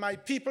 But my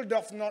people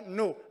doth not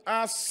know,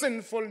 our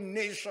sinful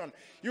nation.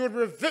 You would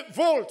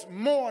revolt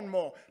more and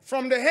more.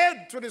 From the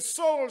head to the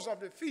soles of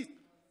the feet,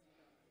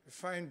 you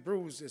find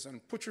bruises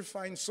and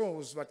putrefying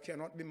souls that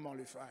cannot be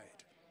mollified.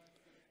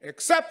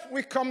 Except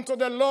we come to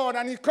the Lord,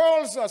 and he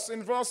calls us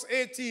in verse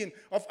 18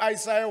 of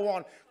Isaiah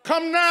 1.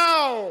 Come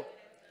now,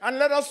 and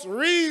let us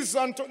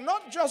reason to,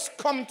 not just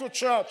come to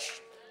church.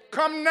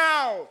 Come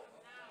now,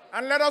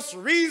 and let us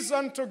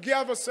reason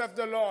together, saith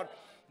the Lord.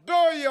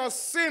 Though your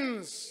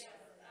sins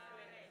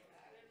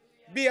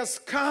be as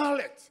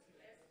scarlet,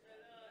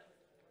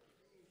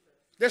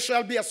 they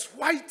shall be as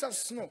white as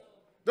snow.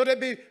 Though they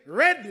be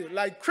red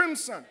like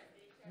crimson,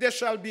 they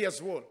shall be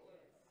as wool.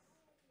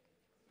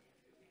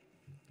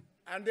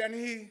 And then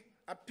he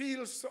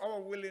appeals to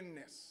our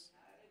willingness.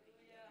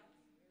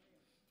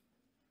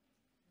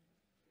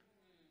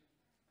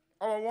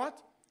 Our what?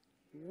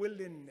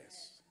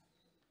 Willingness.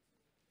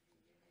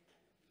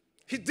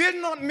 He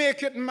did not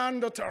make it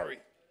mandatory,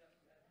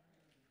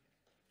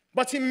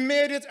 but he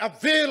made it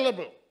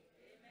available.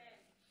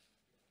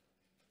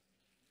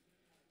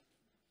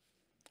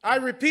 I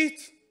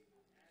repeat,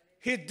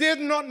 he did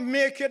not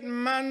make it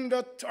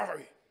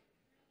mandatory,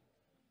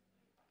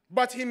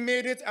 but he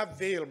made it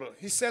available.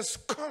 He says,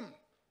 come.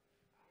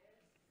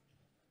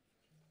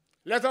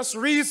 Let us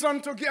reason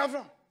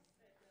together.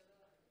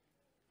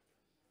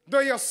 Though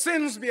your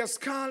sins be as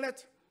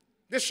scarlet,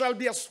 they shall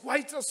be as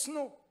white as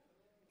snow.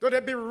 Though they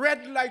be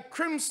red like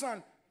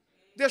crimson,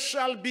 they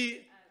shall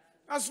be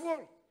as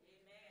wool.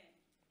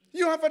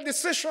 You have a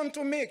decision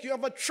to make. You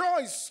have a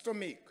choice to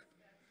make.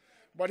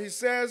 But he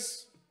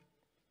says,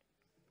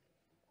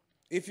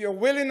 if you're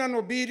willing and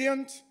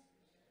obedient,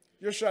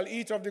 you shall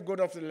eat of the good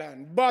of the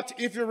land. But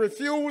if you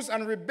refuse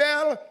and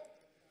rebel,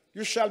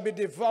 you shall be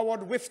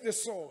devoured with the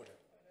sword.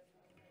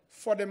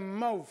 For the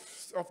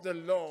mouth of the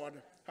Lord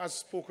has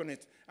spoken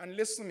it. And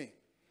listen to me,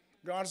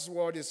 God's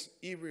word is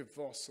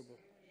irreversible.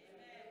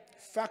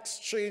 Facts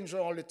change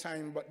all the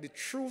time, but the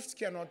truth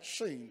cannot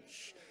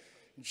change.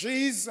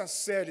 Jesus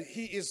said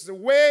he is the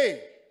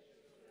way,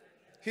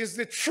 he is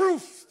the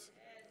truth,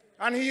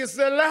 and he is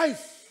the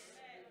life.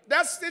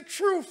 That's the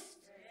truth.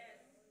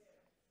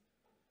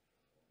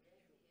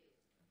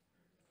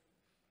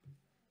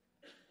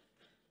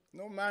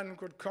 No man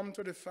could come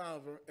to the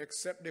Father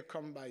except they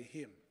come by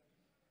him.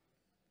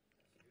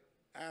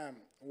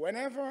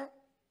 Whenever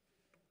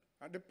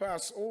at the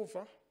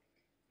Passover,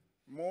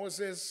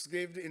 Moses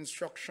gave the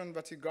instruction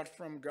that he got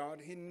from God,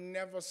 he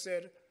never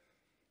said,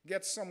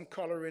 get some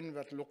coloring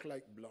that look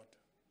like blood.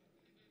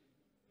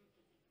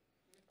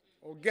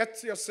 Or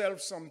get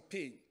yourself some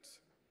paint.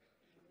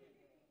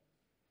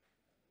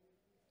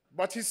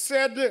 But he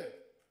said,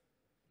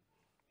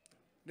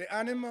 the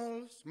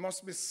animals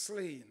must be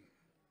slain.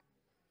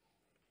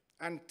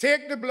 And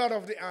take the blood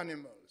of the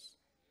animals.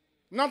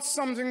 Not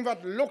something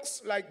that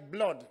looks like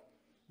blood,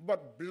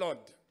 but blood.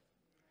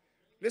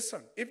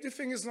 Listen, if the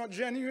thing is not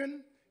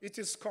genuine, it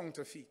is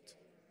counterfeit.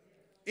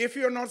 If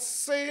you're not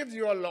saved,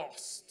 you are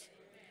lost.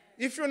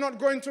 If you're not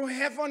going to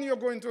heaven, you're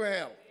going to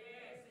hell.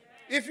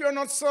 If you're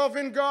not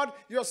serving God,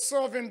 you're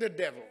serving the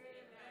devil.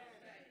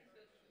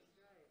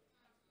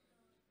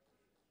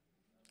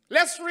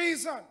 Let's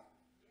reason.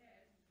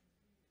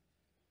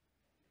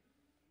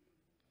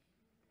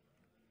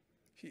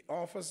 He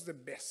offers the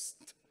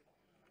best.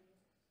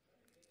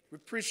 We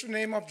preach the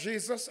name of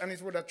Jesus, and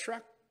it would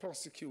attract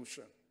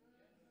persecution.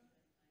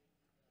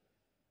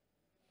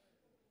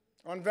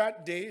 On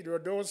that day, there were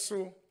those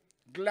who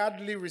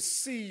gladly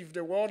received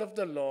the word of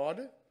the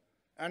Lord,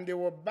 and they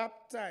were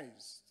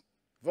baptized.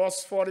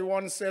 Verse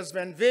 41 says,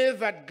 when they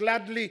that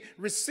gladly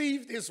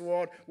received his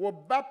word were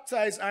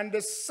baptized, and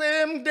the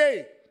same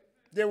day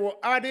there were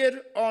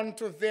added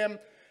unto them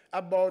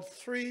about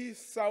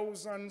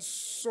 3,000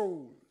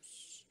 souls.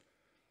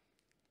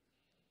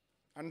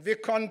 And they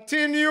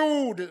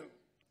continued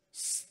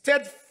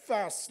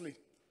steadfastly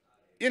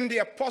in the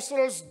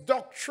apostles'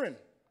 doctrine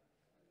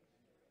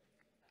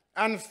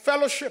and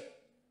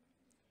fellowship,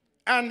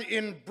 and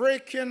in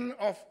breaking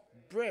of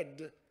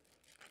bread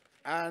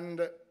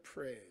and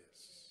prayers.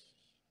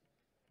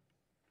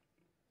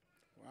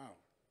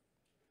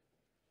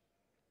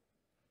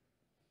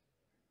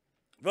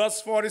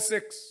 Verse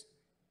 46.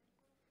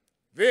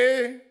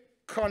 They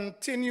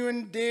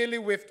continuing daily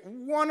with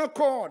one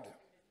accord,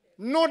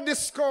 no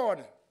discord.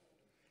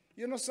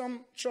 You know,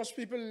 some church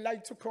people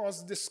like to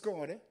cause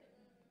discord.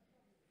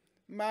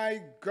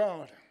 My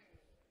God.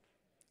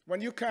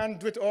 When you can't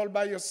do it all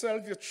by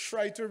yourself, you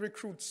try to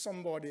recruit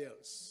somebody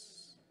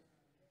else.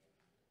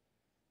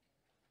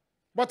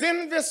 But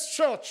in this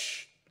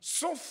church,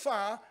 so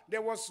far,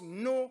 there was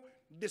no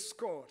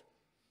discord.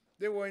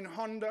 They were in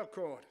one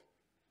accord.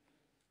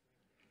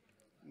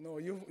 No,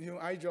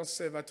 I just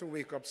said that to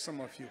wake up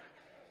some of you.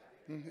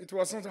 It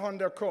wasn't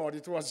one accord,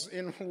 it was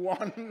in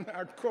one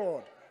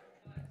accord.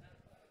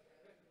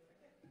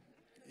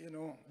 You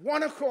know,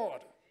 one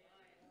accord.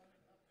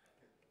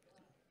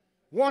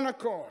 One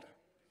accord.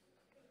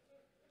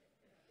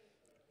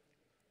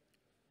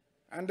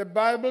 And the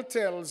Bible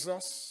tells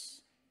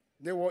us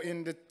they were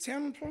in the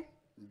temple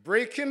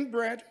breaking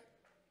bread,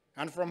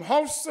 and from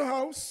house to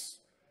house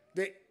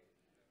they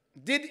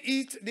did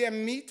eat their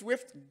meat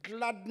with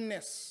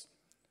gladness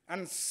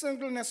and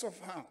singleness of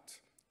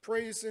heart,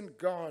 praising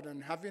God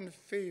and having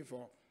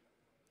favor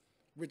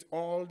with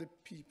all the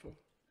people.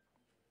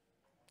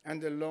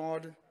 And the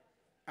Lord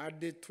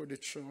added to the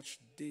church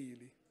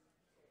daily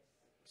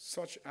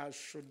such as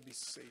should be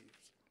saved.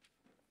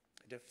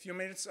 In a few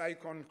minutes I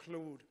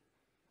conclude.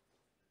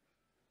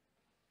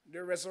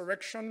 The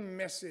resurrection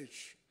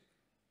message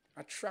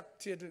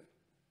attracted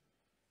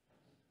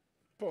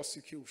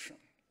persecution.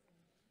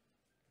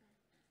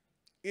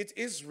 It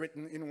is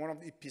written in one of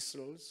the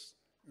epistles,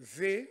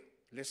 they,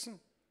 listen,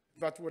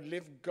 that would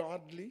live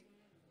godly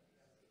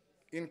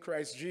in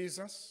Christ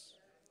Jesus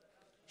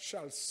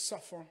shall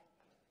suffer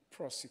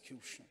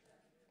persecution.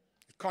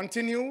 It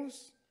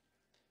continues.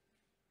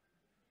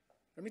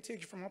 Let me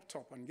take you from up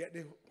top and get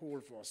the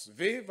whole verse.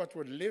 They that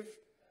would live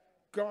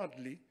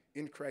godly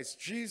in Christ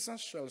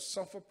Jesus shall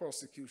suffer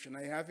persecution.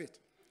 I have it.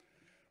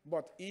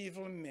 But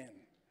evil men,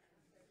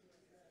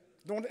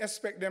 don't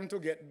expect them to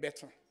get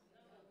better,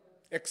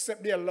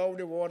 except they allow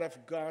the word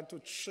of God to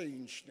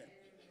change them.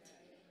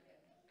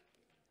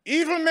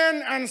 Evil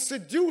men and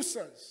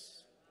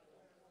seducers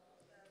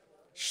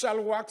shall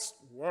wax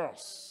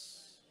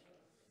worse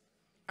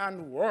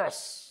and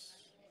worse,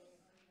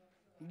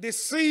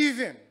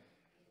 deceiving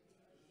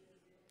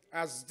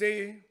as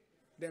they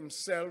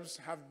themselves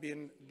have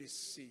been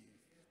deceived.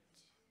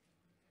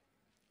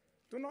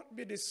 Do not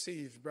be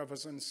deceived,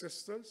 brothers and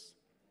sisters.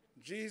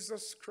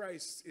 Jesus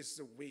Christ is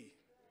the way,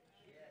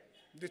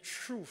 the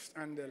truth,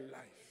 and the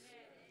life.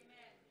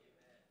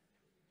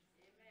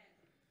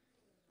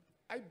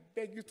 I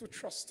beg you to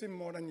trust him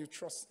more than you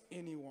trust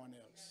anyone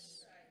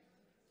else.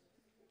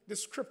 The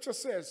scripture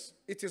says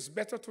it is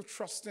better to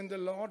trust in the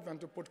Lord than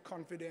to put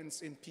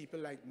confidence in people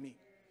like me,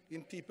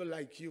 in people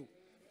like you,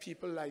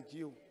 people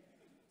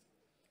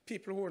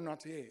who are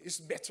not here. It's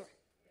better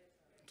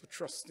to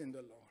trust in the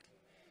Lord.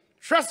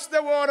 Trust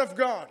the word of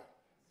God.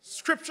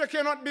 Scripture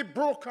cannot be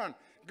broken.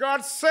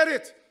 God said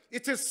it.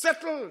 It is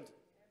settled.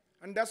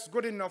 And that's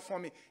good enough for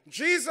me.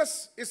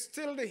 Jesus is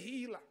still the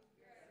healer.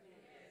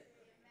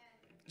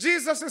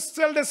 Jesus is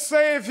still the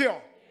Savior.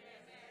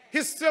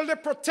 He's still the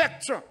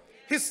protector.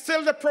 He's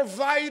still the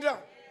provider.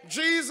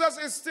 Jesus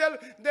is still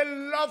the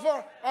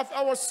lover of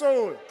our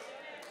soul.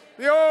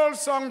 The old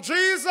song,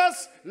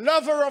 Jesus,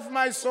 lover of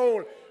my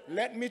soul,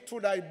 let me to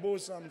thy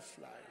bosom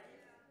fly.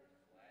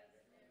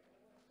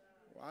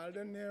 While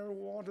the near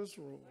waters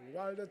roll,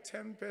 while the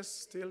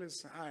tempest still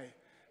is high,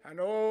 and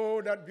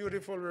oh, that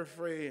beautiful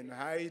refrain,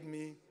 hide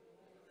me,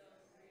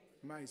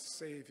 my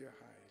Savior,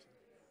 hide,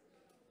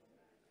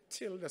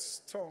 till the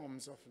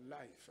storms of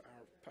life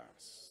are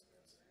past.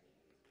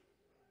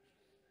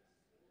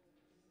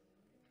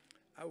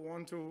 I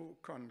want to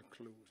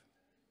conclude.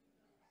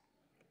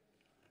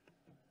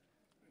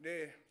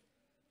 The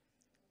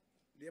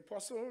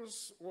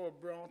apostles were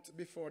brought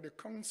before the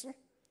council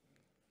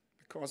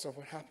because of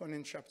what happened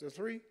in chapter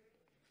 3.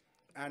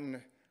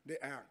 And they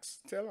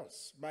asked, tell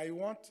us, by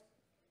what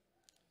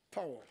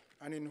power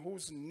and in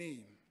whose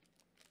name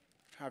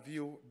have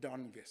you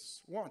done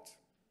this? What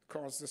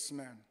caused this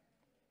man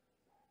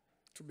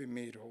to be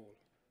made whole?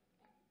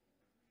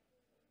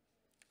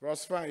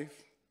 Verse 5,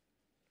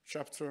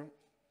 chapter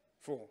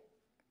 4.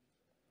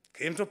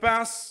 Came to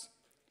pass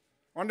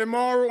on the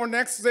morrow or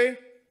next day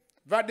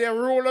that their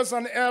rulers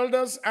and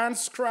elders and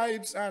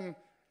scribes and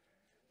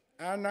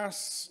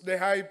Annas the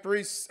high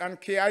priest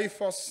and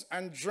Caiaphas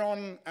and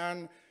John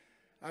and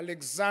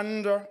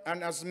Alexander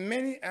and as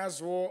many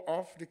as were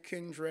of the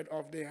kindred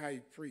of the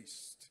high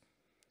priest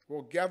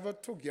were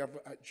gathered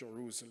together at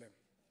Jerusalem.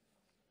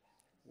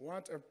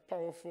 What a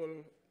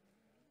powerful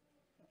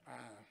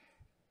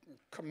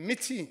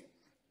committee,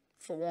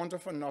 for want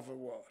of another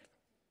word.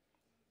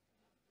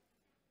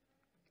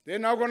 They're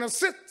now going to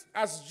sit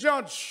as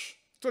judge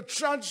to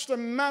judge the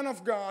man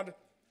of God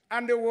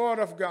and the word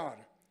of God.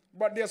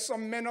 But there's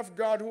some men of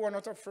God who are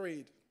not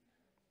afraid.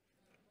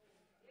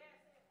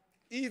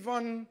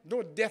 Even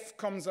though death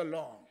comes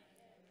along,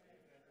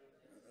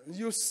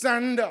 you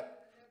stand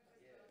up.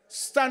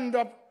 Stand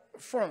up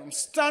firm.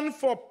 Stand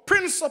for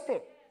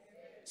principle.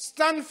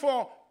 Stand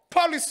for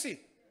policy.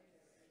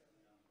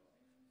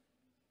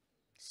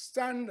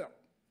 Stand up.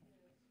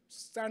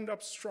 Stand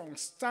up strong.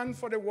 Stand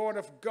for the word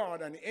of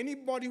God. And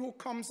anybody who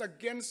comes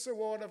against the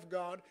word of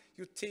God,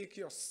 you take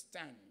your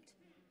stand.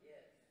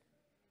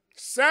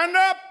 Stand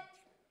up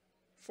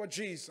for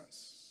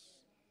Jesus.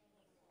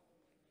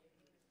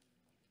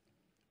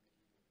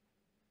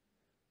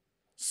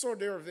 So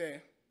they're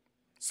there.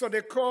 So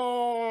they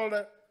called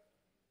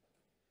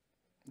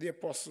the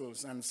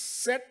apostles and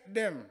set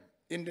them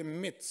in the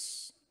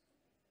midst.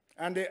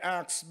 And they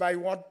asked, by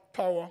what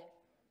power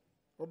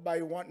or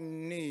by what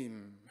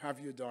name have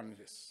you done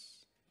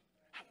this?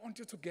 I want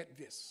you to get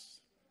this.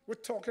 We're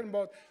talking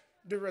about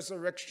the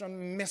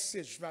resurrection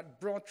message that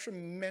brought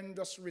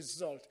tremendous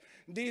result.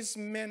 These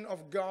men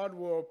of God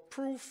were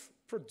proof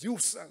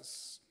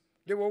producers.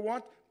 They were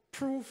what?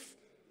 Proof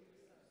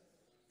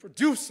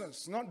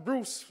producers. Not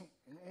Bruce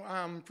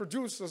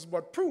producers,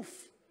 but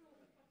proof.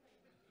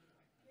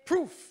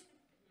 Proof.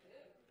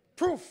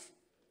 Proof.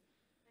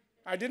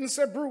 I didn't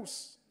say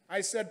Bruce.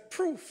 I said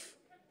proof.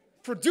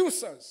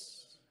 Producers.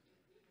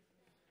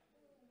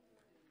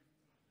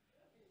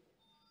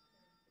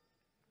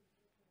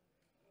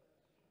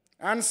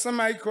 Answer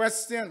my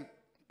question.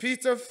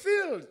 Peter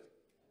filled,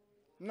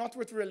 not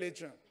with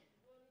religion.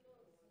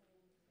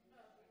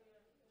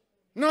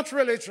 Not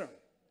religion.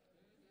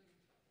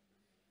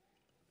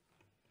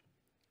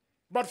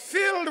 But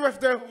filled with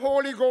the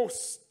Holy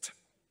Ghost.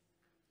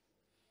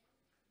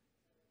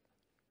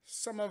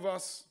 Some of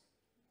us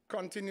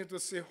continue to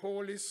say,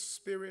 Holy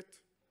Spirit,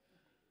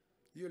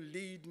 you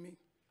lead me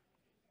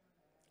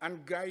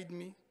and guide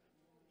me.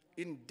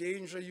 In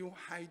danger, you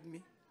hide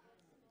me.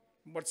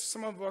 But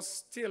some of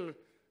us still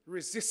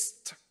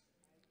resist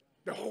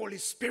the Holy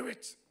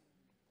Spirit.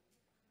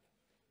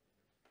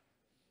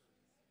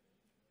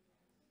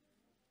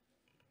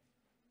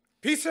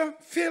 Peter,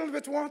 filled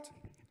with what?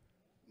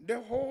 The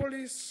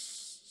Holy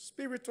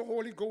Spirit, the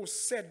Holy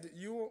Ghost said,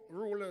 you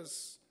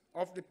rulers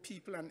of the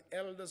people and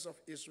elders of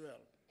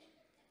Israel,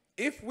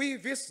 if we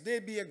this day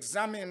be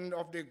examined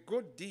of the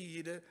good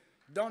deed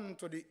done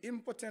to the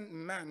impotent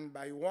man,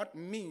 by what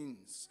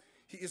means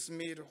he is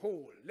made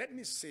whole, let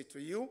me say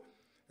to you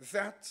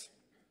that,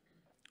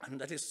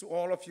 and that is to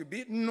all of you,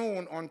 be it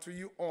known unto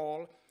you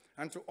all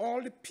and to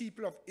all the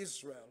people of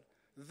Israel,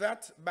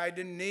 that by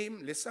the name,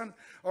 listen,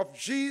 of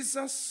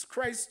Jesus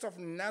Christ of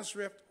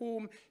Nazareth,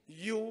 whom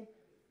you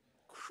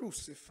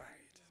crucified.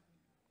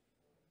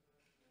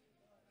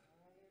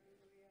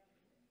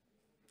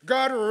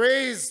 God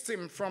raised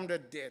him from the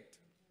dead.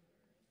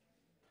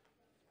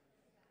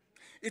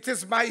 It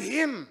is by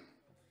him,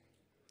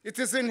 it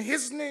is in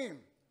his name,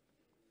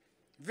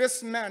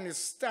 this man is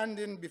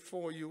standing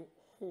before you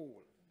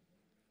whole.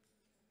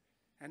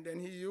 And then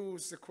he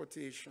used the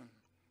quotation.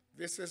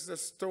 This is the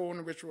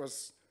stone which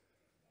was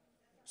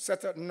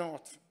set at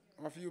naught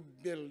of you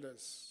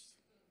builders,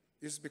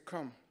 is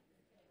become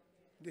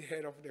the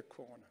head of the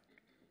corner.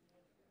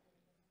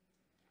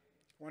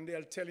 One day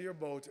I'll tell you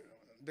about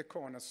the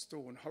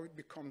cornerstone, how it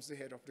becomes the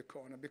head of the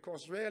corner,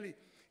 because really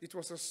it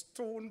was a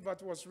stone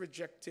that was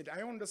rejected.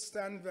 I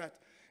understand that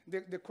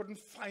they couldn't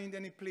find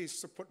any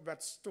place to put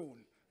that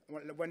stone.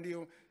 When they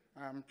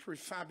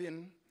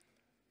prefabricating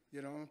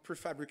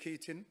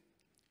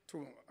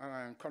to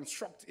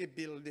construct a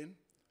building,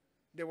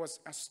 there was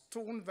a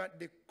stone that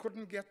they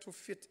couldn't get to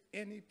fit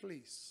any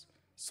place,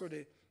 so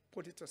they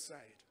put it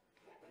aside.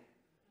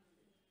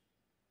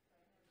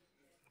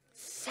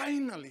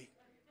 Finally,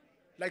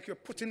 like you're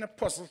putting a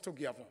puzzle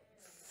together,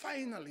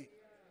 finally,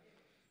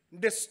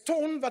 the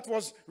stone that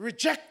was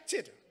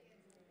rejected,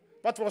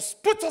 that was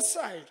put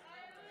aside,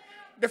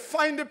 they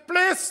find a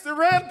place, the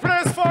right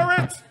place for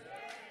it.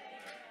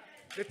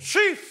 The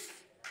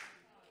chief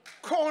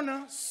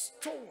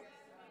cornerstone,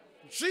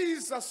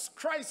 Jesus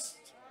Christ.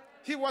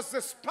 He was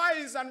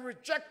despised and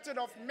rejected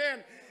of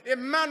men, a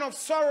man of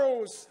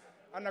sorrows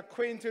and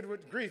acquainted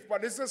with grief.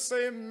 But it's the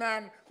same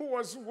man who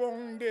was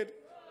wounded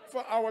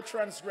for our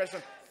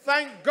transgression.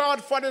 Thank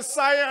God for the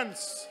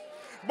science.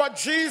 But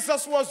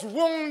Jesus was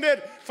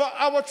wounded for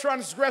our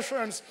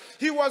transgressions.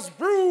 He was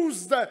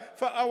bruised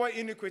for our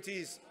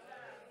iniquities.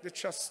 The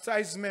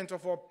chastisement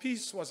of our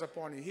peace was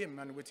upon him,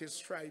 and with his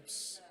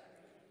stripes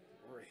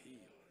were healed.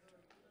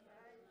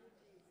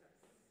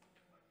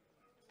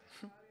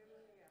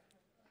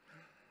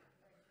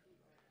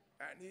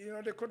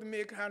 And they couldn't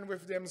make hand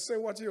with them, say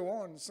what you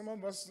want. Some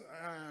of us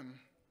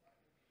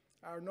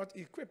are not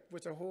equipped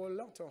with a whole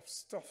lot of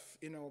stuff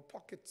in our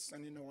pockets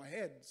and in our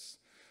heads.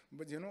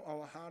 But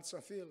our hearts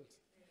are filled.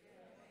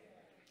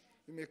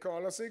 You may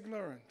call us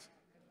ignorant.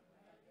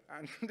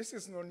 And this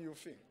is no new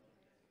thing.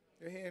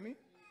 You hear me?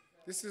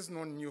 This is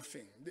no new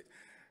thing.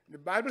 The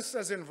Bible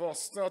says in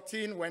verse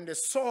 13, when they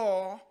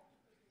saw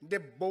the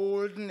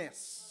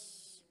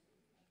boldness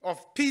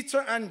of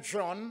Peter and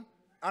John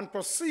and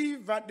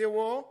perceived that they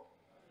were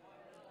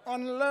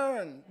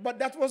unlearned. But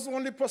that was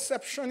only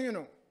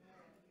perception,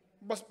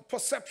 But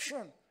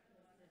perception.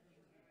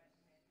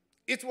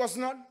 It was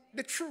not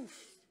the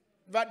truth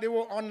that they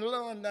were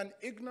unlearned and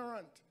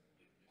ignorant.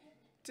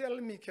 Tell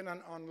me, can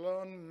an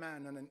unlearned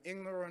man and an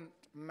ignorant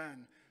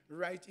man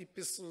write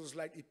epistles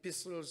like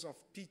epistles of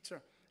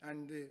Peter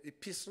and the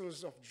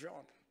epistles of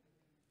John?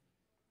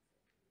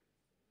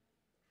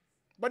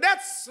 But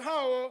that's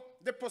how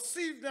they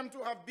perceive them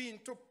to have been,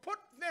 to put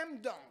them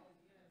down.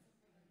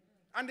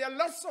 And there are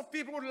lots of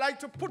people who would like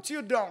to put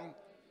you down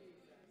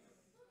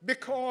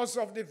because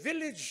of the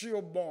village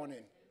you're born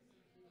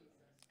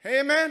in.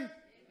 Amen?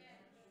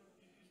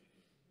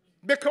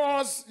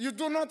 Because you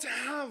do not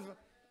have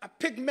a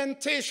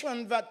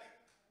pigmentation that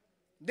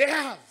they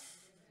have.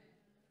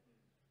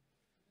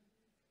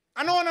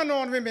 And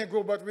on we may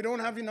go, but we don't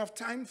have enough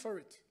time for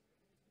it.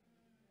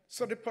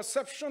 So the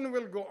perception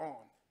will go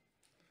on.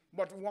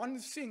 But one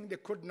thing they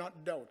could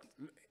not doubt.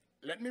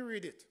 Let me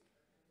read it.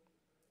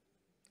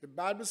 The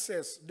Bible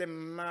says they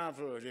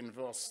marveled in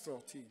verse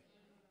 13.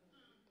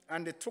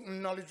 And they took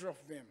knowledge of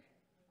them.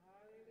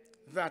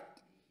 That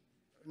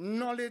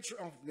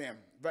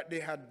they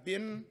had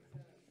been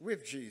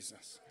with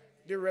Jesus.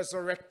 The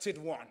resurrected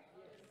one.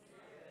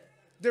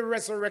 The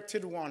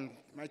resurrected one.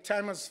 My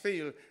time has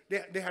failed.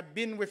 They had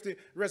been with the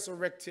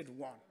resurrected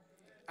one.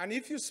 And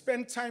if you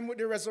spend time with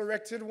the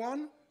resurrected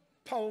one,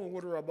 power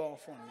would rub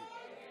off on you.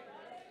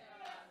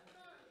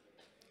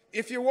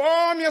 If you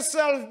warm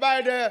yourself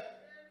by the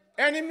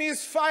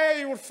enemy's fire,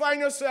 you will find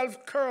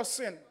yourself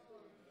cursing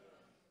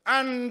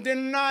and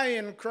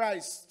denying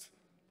Christ.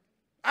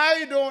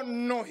 I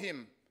don't know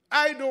him.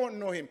 I don't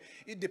know him.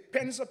 It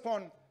depends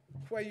upon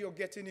where you're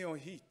getting your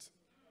heat.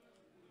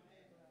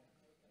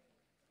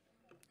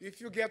 If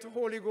you get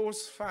Holy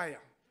Ghost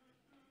fire,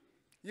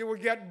 you will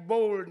get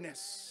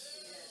boldness.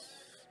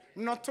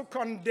 Not to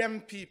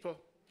condemn people,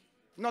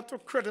 not to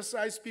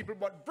criticize people,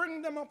 but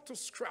bring them up to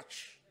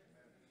scratch.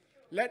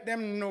 Let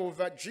them know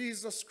that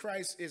Jesus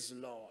Christ is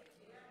Lord.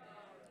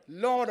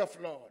 Lord of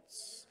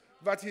lords.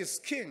 That he is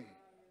King.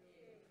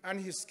 And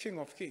he is King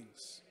of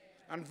kings.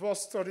 And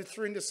verse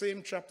 33 in the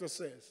same chapter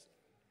says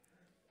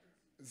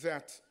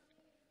that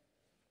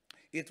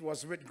it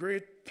was with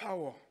great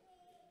power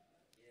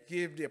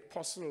gave the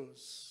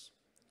apostles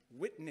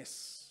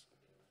witness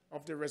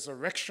of the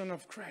resurrection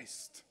of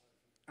Christ,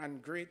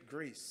 and great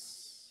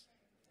grace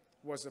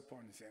was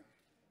upon them.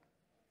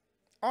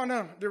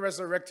 Honor the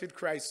resurrected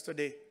Christ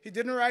today. He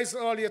didn't rise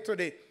earlier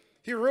today.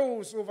 He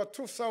rose over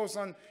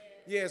 2,000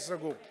 years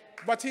ago.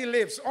 But he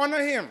lives.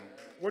 Honor him.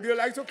 Would you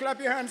like to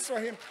clap your hands for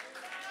him?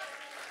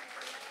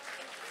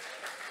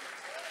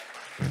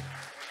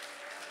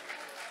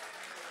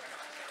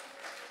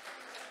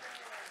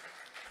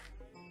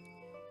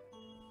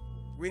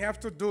 We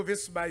have to do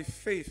this by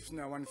faith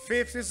now. And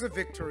faith is a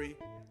victory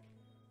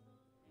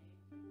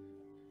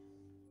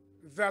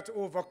that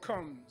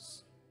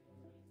overcomes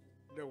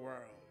the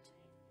world.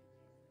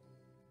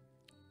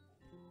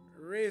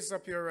 Raise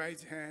up your right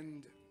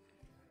hand.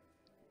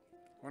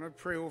 I want to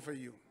pray over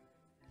you.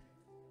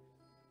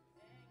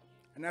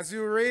 And as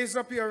you raise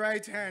up your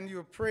right hand,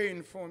 you're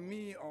praying for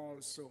me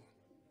also.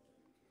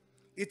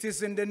 It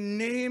is in the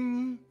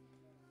name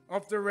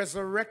of the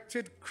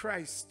resurrected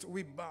Christ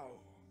we bow.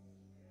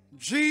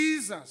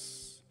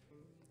 Jesus,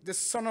 the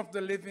Son of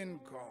the living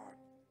God.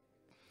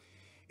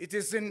 It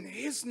is in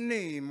his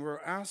name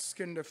we're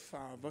asking the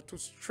Father to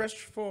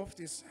stretch forth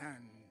his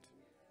hand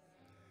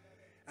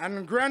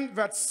and grant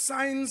that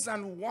signs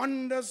and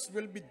wonders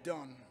will be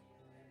done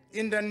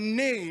in the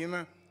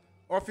name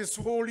of his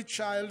holy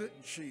child,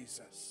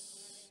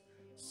 Jesus.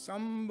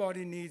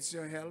 Somebody needs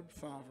your help,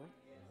 Father.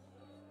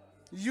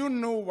 You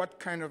know what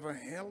kind of a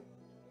help.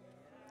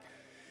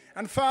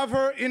 And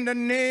Father, in the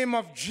name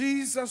of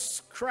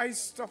Jesus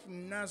Christ of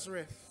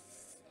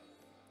Nazareth,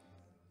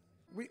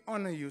 we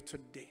honor you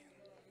today.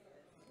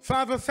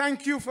 Father,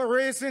 thank you for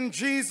raising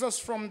Jesus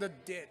from the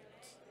dead.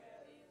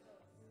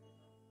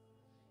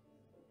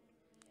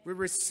 We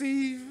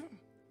receive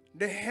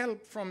the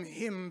help from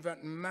him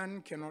that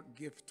man cannot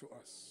give to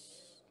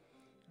us.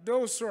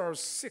 Those who are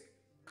sick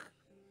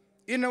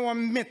in our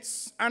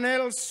midst and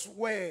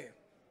elsewhere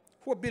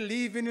who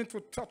believe in you to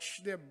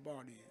touch their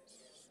bodies.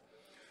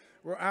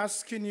 We're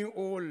asking you,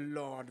 oh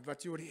Lord,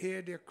 that you would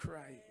hear their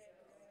cry.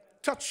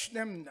 Touch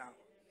them now.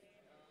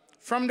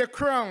 From the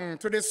crown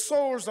to the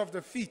soles of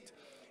the feet.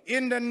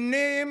 In the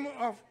name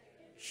of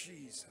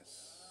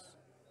Jesus.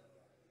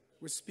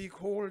 We speak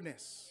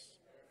wholeness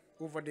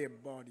over their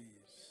bodies.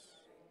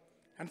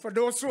 And for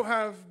those who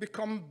have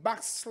become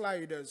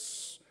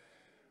backsliders,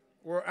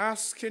 we're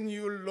asking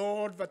you,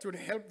 Lord, that you would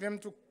help them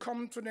to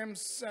come to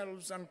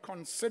themselves and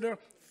consider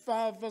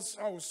Father's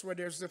house where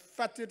there's a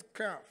fatted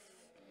calf,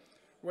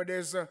 where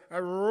there's a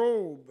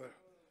robe,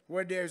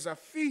 where there's a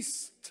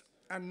feast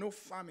and no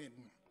famine,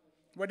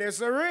 where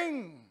there's a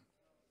ring,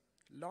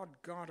 Lord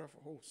God of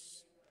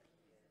hosts.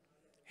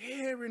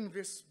 Here in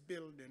this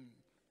building,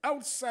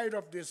 outside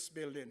of this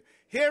building,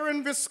 here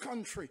in this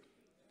country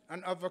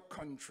and other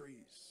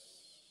countries.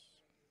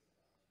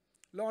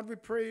 Lord, we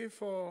pray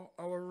for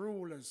our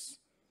rulers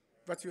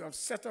that you have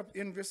set up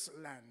in this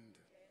land.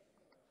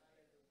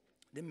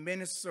 The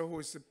minister who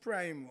is the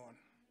prime one.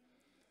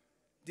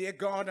 Dear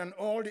God, and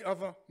all the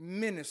other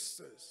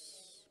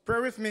ministers. Pray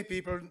with me,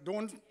 people.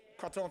 Don't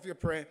cut off your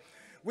prayer.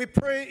 We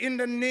pray in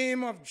the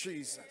name of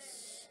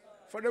Jesus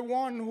for the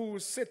one who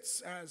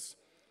sits as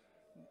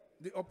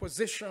the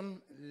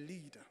opposition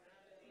leader.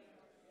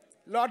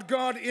 Lord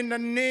God, in the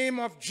name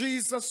of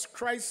Jesus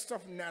Christ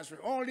of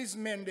Nazareth, all these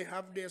men, they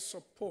have their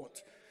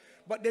support,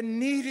 but they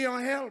need your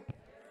help.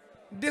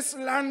 This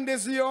land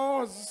is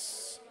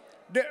yours.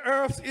 The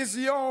earth is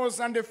yours,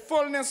 and the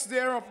fullness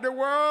thereof, the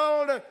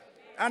world,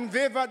 and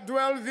they that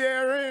dwell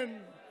therein.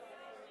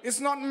 It's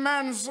not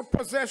man's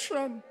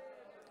possession.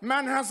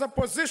 Man has a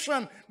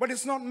position, but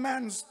it's not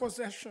man's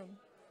possession.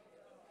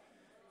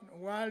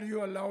 While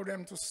you allow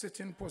them to sit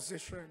in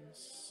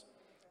positions,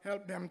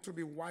 help them to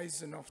be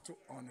wise enough to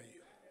honor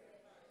you.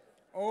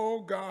 Oh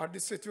God, the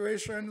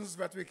situations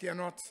that we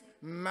cannot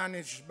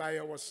manage by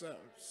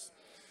ourselves,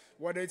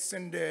 whether it's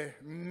in the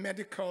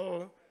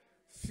medical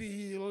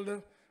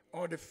field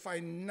or the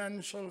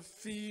financial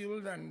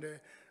field and the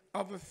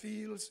other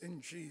fields,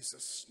 in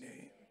Jesus'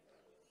 name.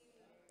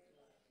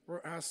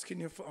 We're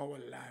asking you for our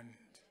land.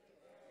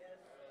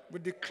 We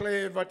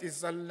declare that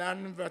it's a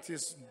land that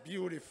is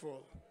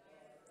beautiful.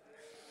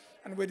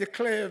 And we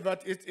declare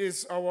that it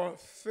is our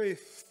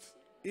faith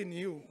in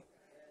you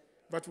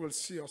that will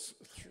see us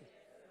through.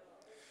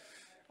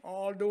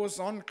 All those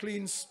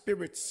unclean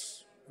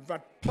spirits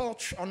that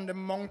perch on the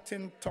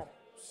mountain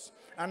tops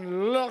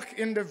and lurk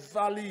in the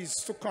valleys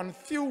to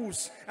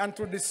confuse and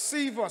to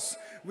deceive us,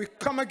 we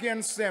come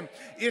against them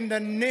in the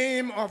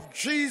name of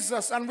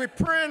Jesus. And we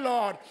pray,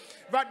 Lord,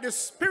 that the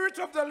Spirit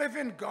of the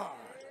living God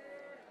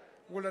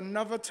will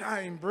another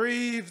time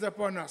breathe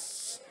upon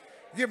us.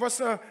 Give us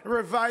a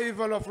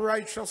revival of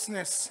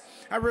righteousness,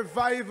 a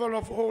revival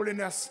of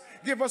holiness.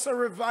 Give us a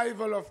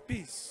revival of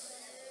peace.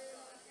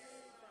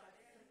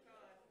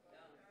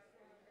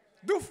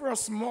 Do for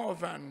us more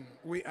than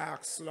we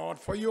ask, Lord,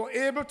 for you are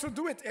able to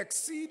do it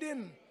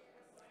exceeding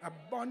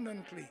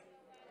abundantly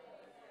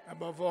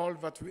above all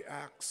that we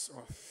ask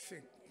or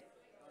think.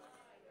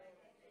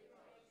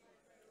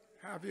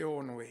 Have your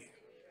own way.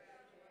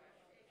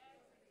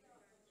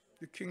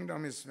 The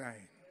kingdom is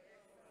thine.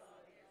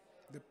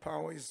 The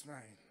power is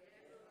thine.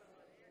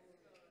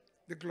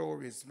 The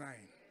glory is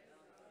thine.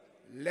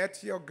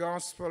 Let your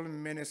gospel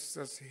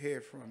ministers hear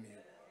from you.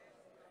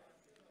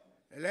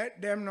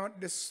 Let them not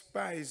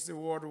despise the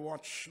word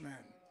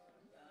watchman,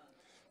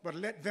 but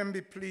let them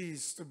be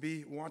pleased to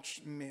be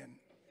watchmen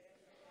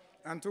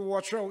and to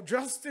watch out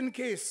just in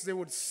case they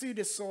would see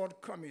the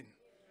sword coming.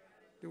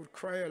 They would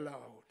cry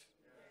aloud.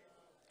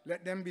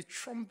 Let them be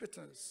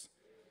trumpeters,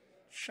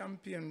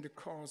 champion the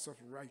cause of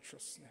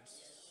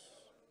righteousness.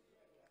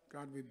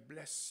 God, we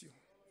bless you.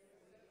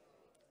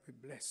 We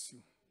bless you.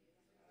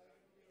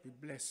 We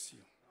bless you.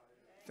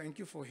 Thank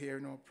you for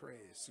hearing our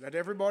praise. Let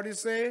everybody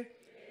say,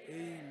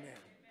 amen.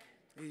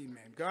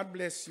 Amen. God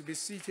bless you. Be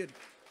seated.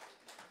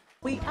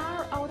 We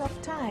are out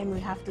of time. We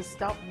have to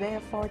stop there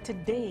for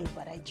today,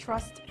 but I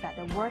trust that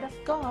the Word of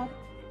God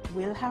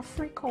will have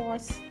free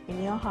course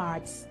in your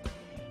hearts.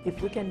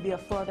 If we can be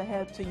of further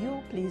help to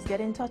you, please get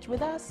in touch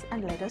with us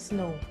and let us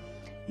know.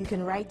 You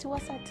can write to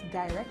us at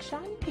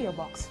Direction PO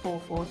Box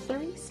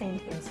 443, St.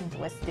 Vincent,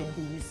 West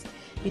Indies.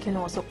 You can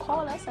also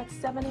call us at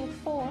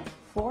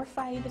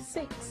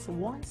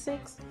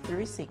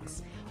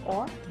 784-456-1636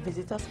 or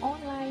visit us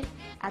online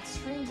at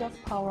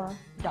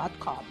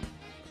streamsofpower.com.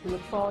 We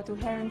look forward to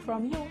hearing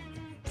from you.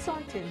 So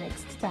until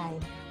next time,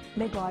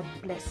 may God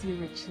bless you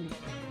richly.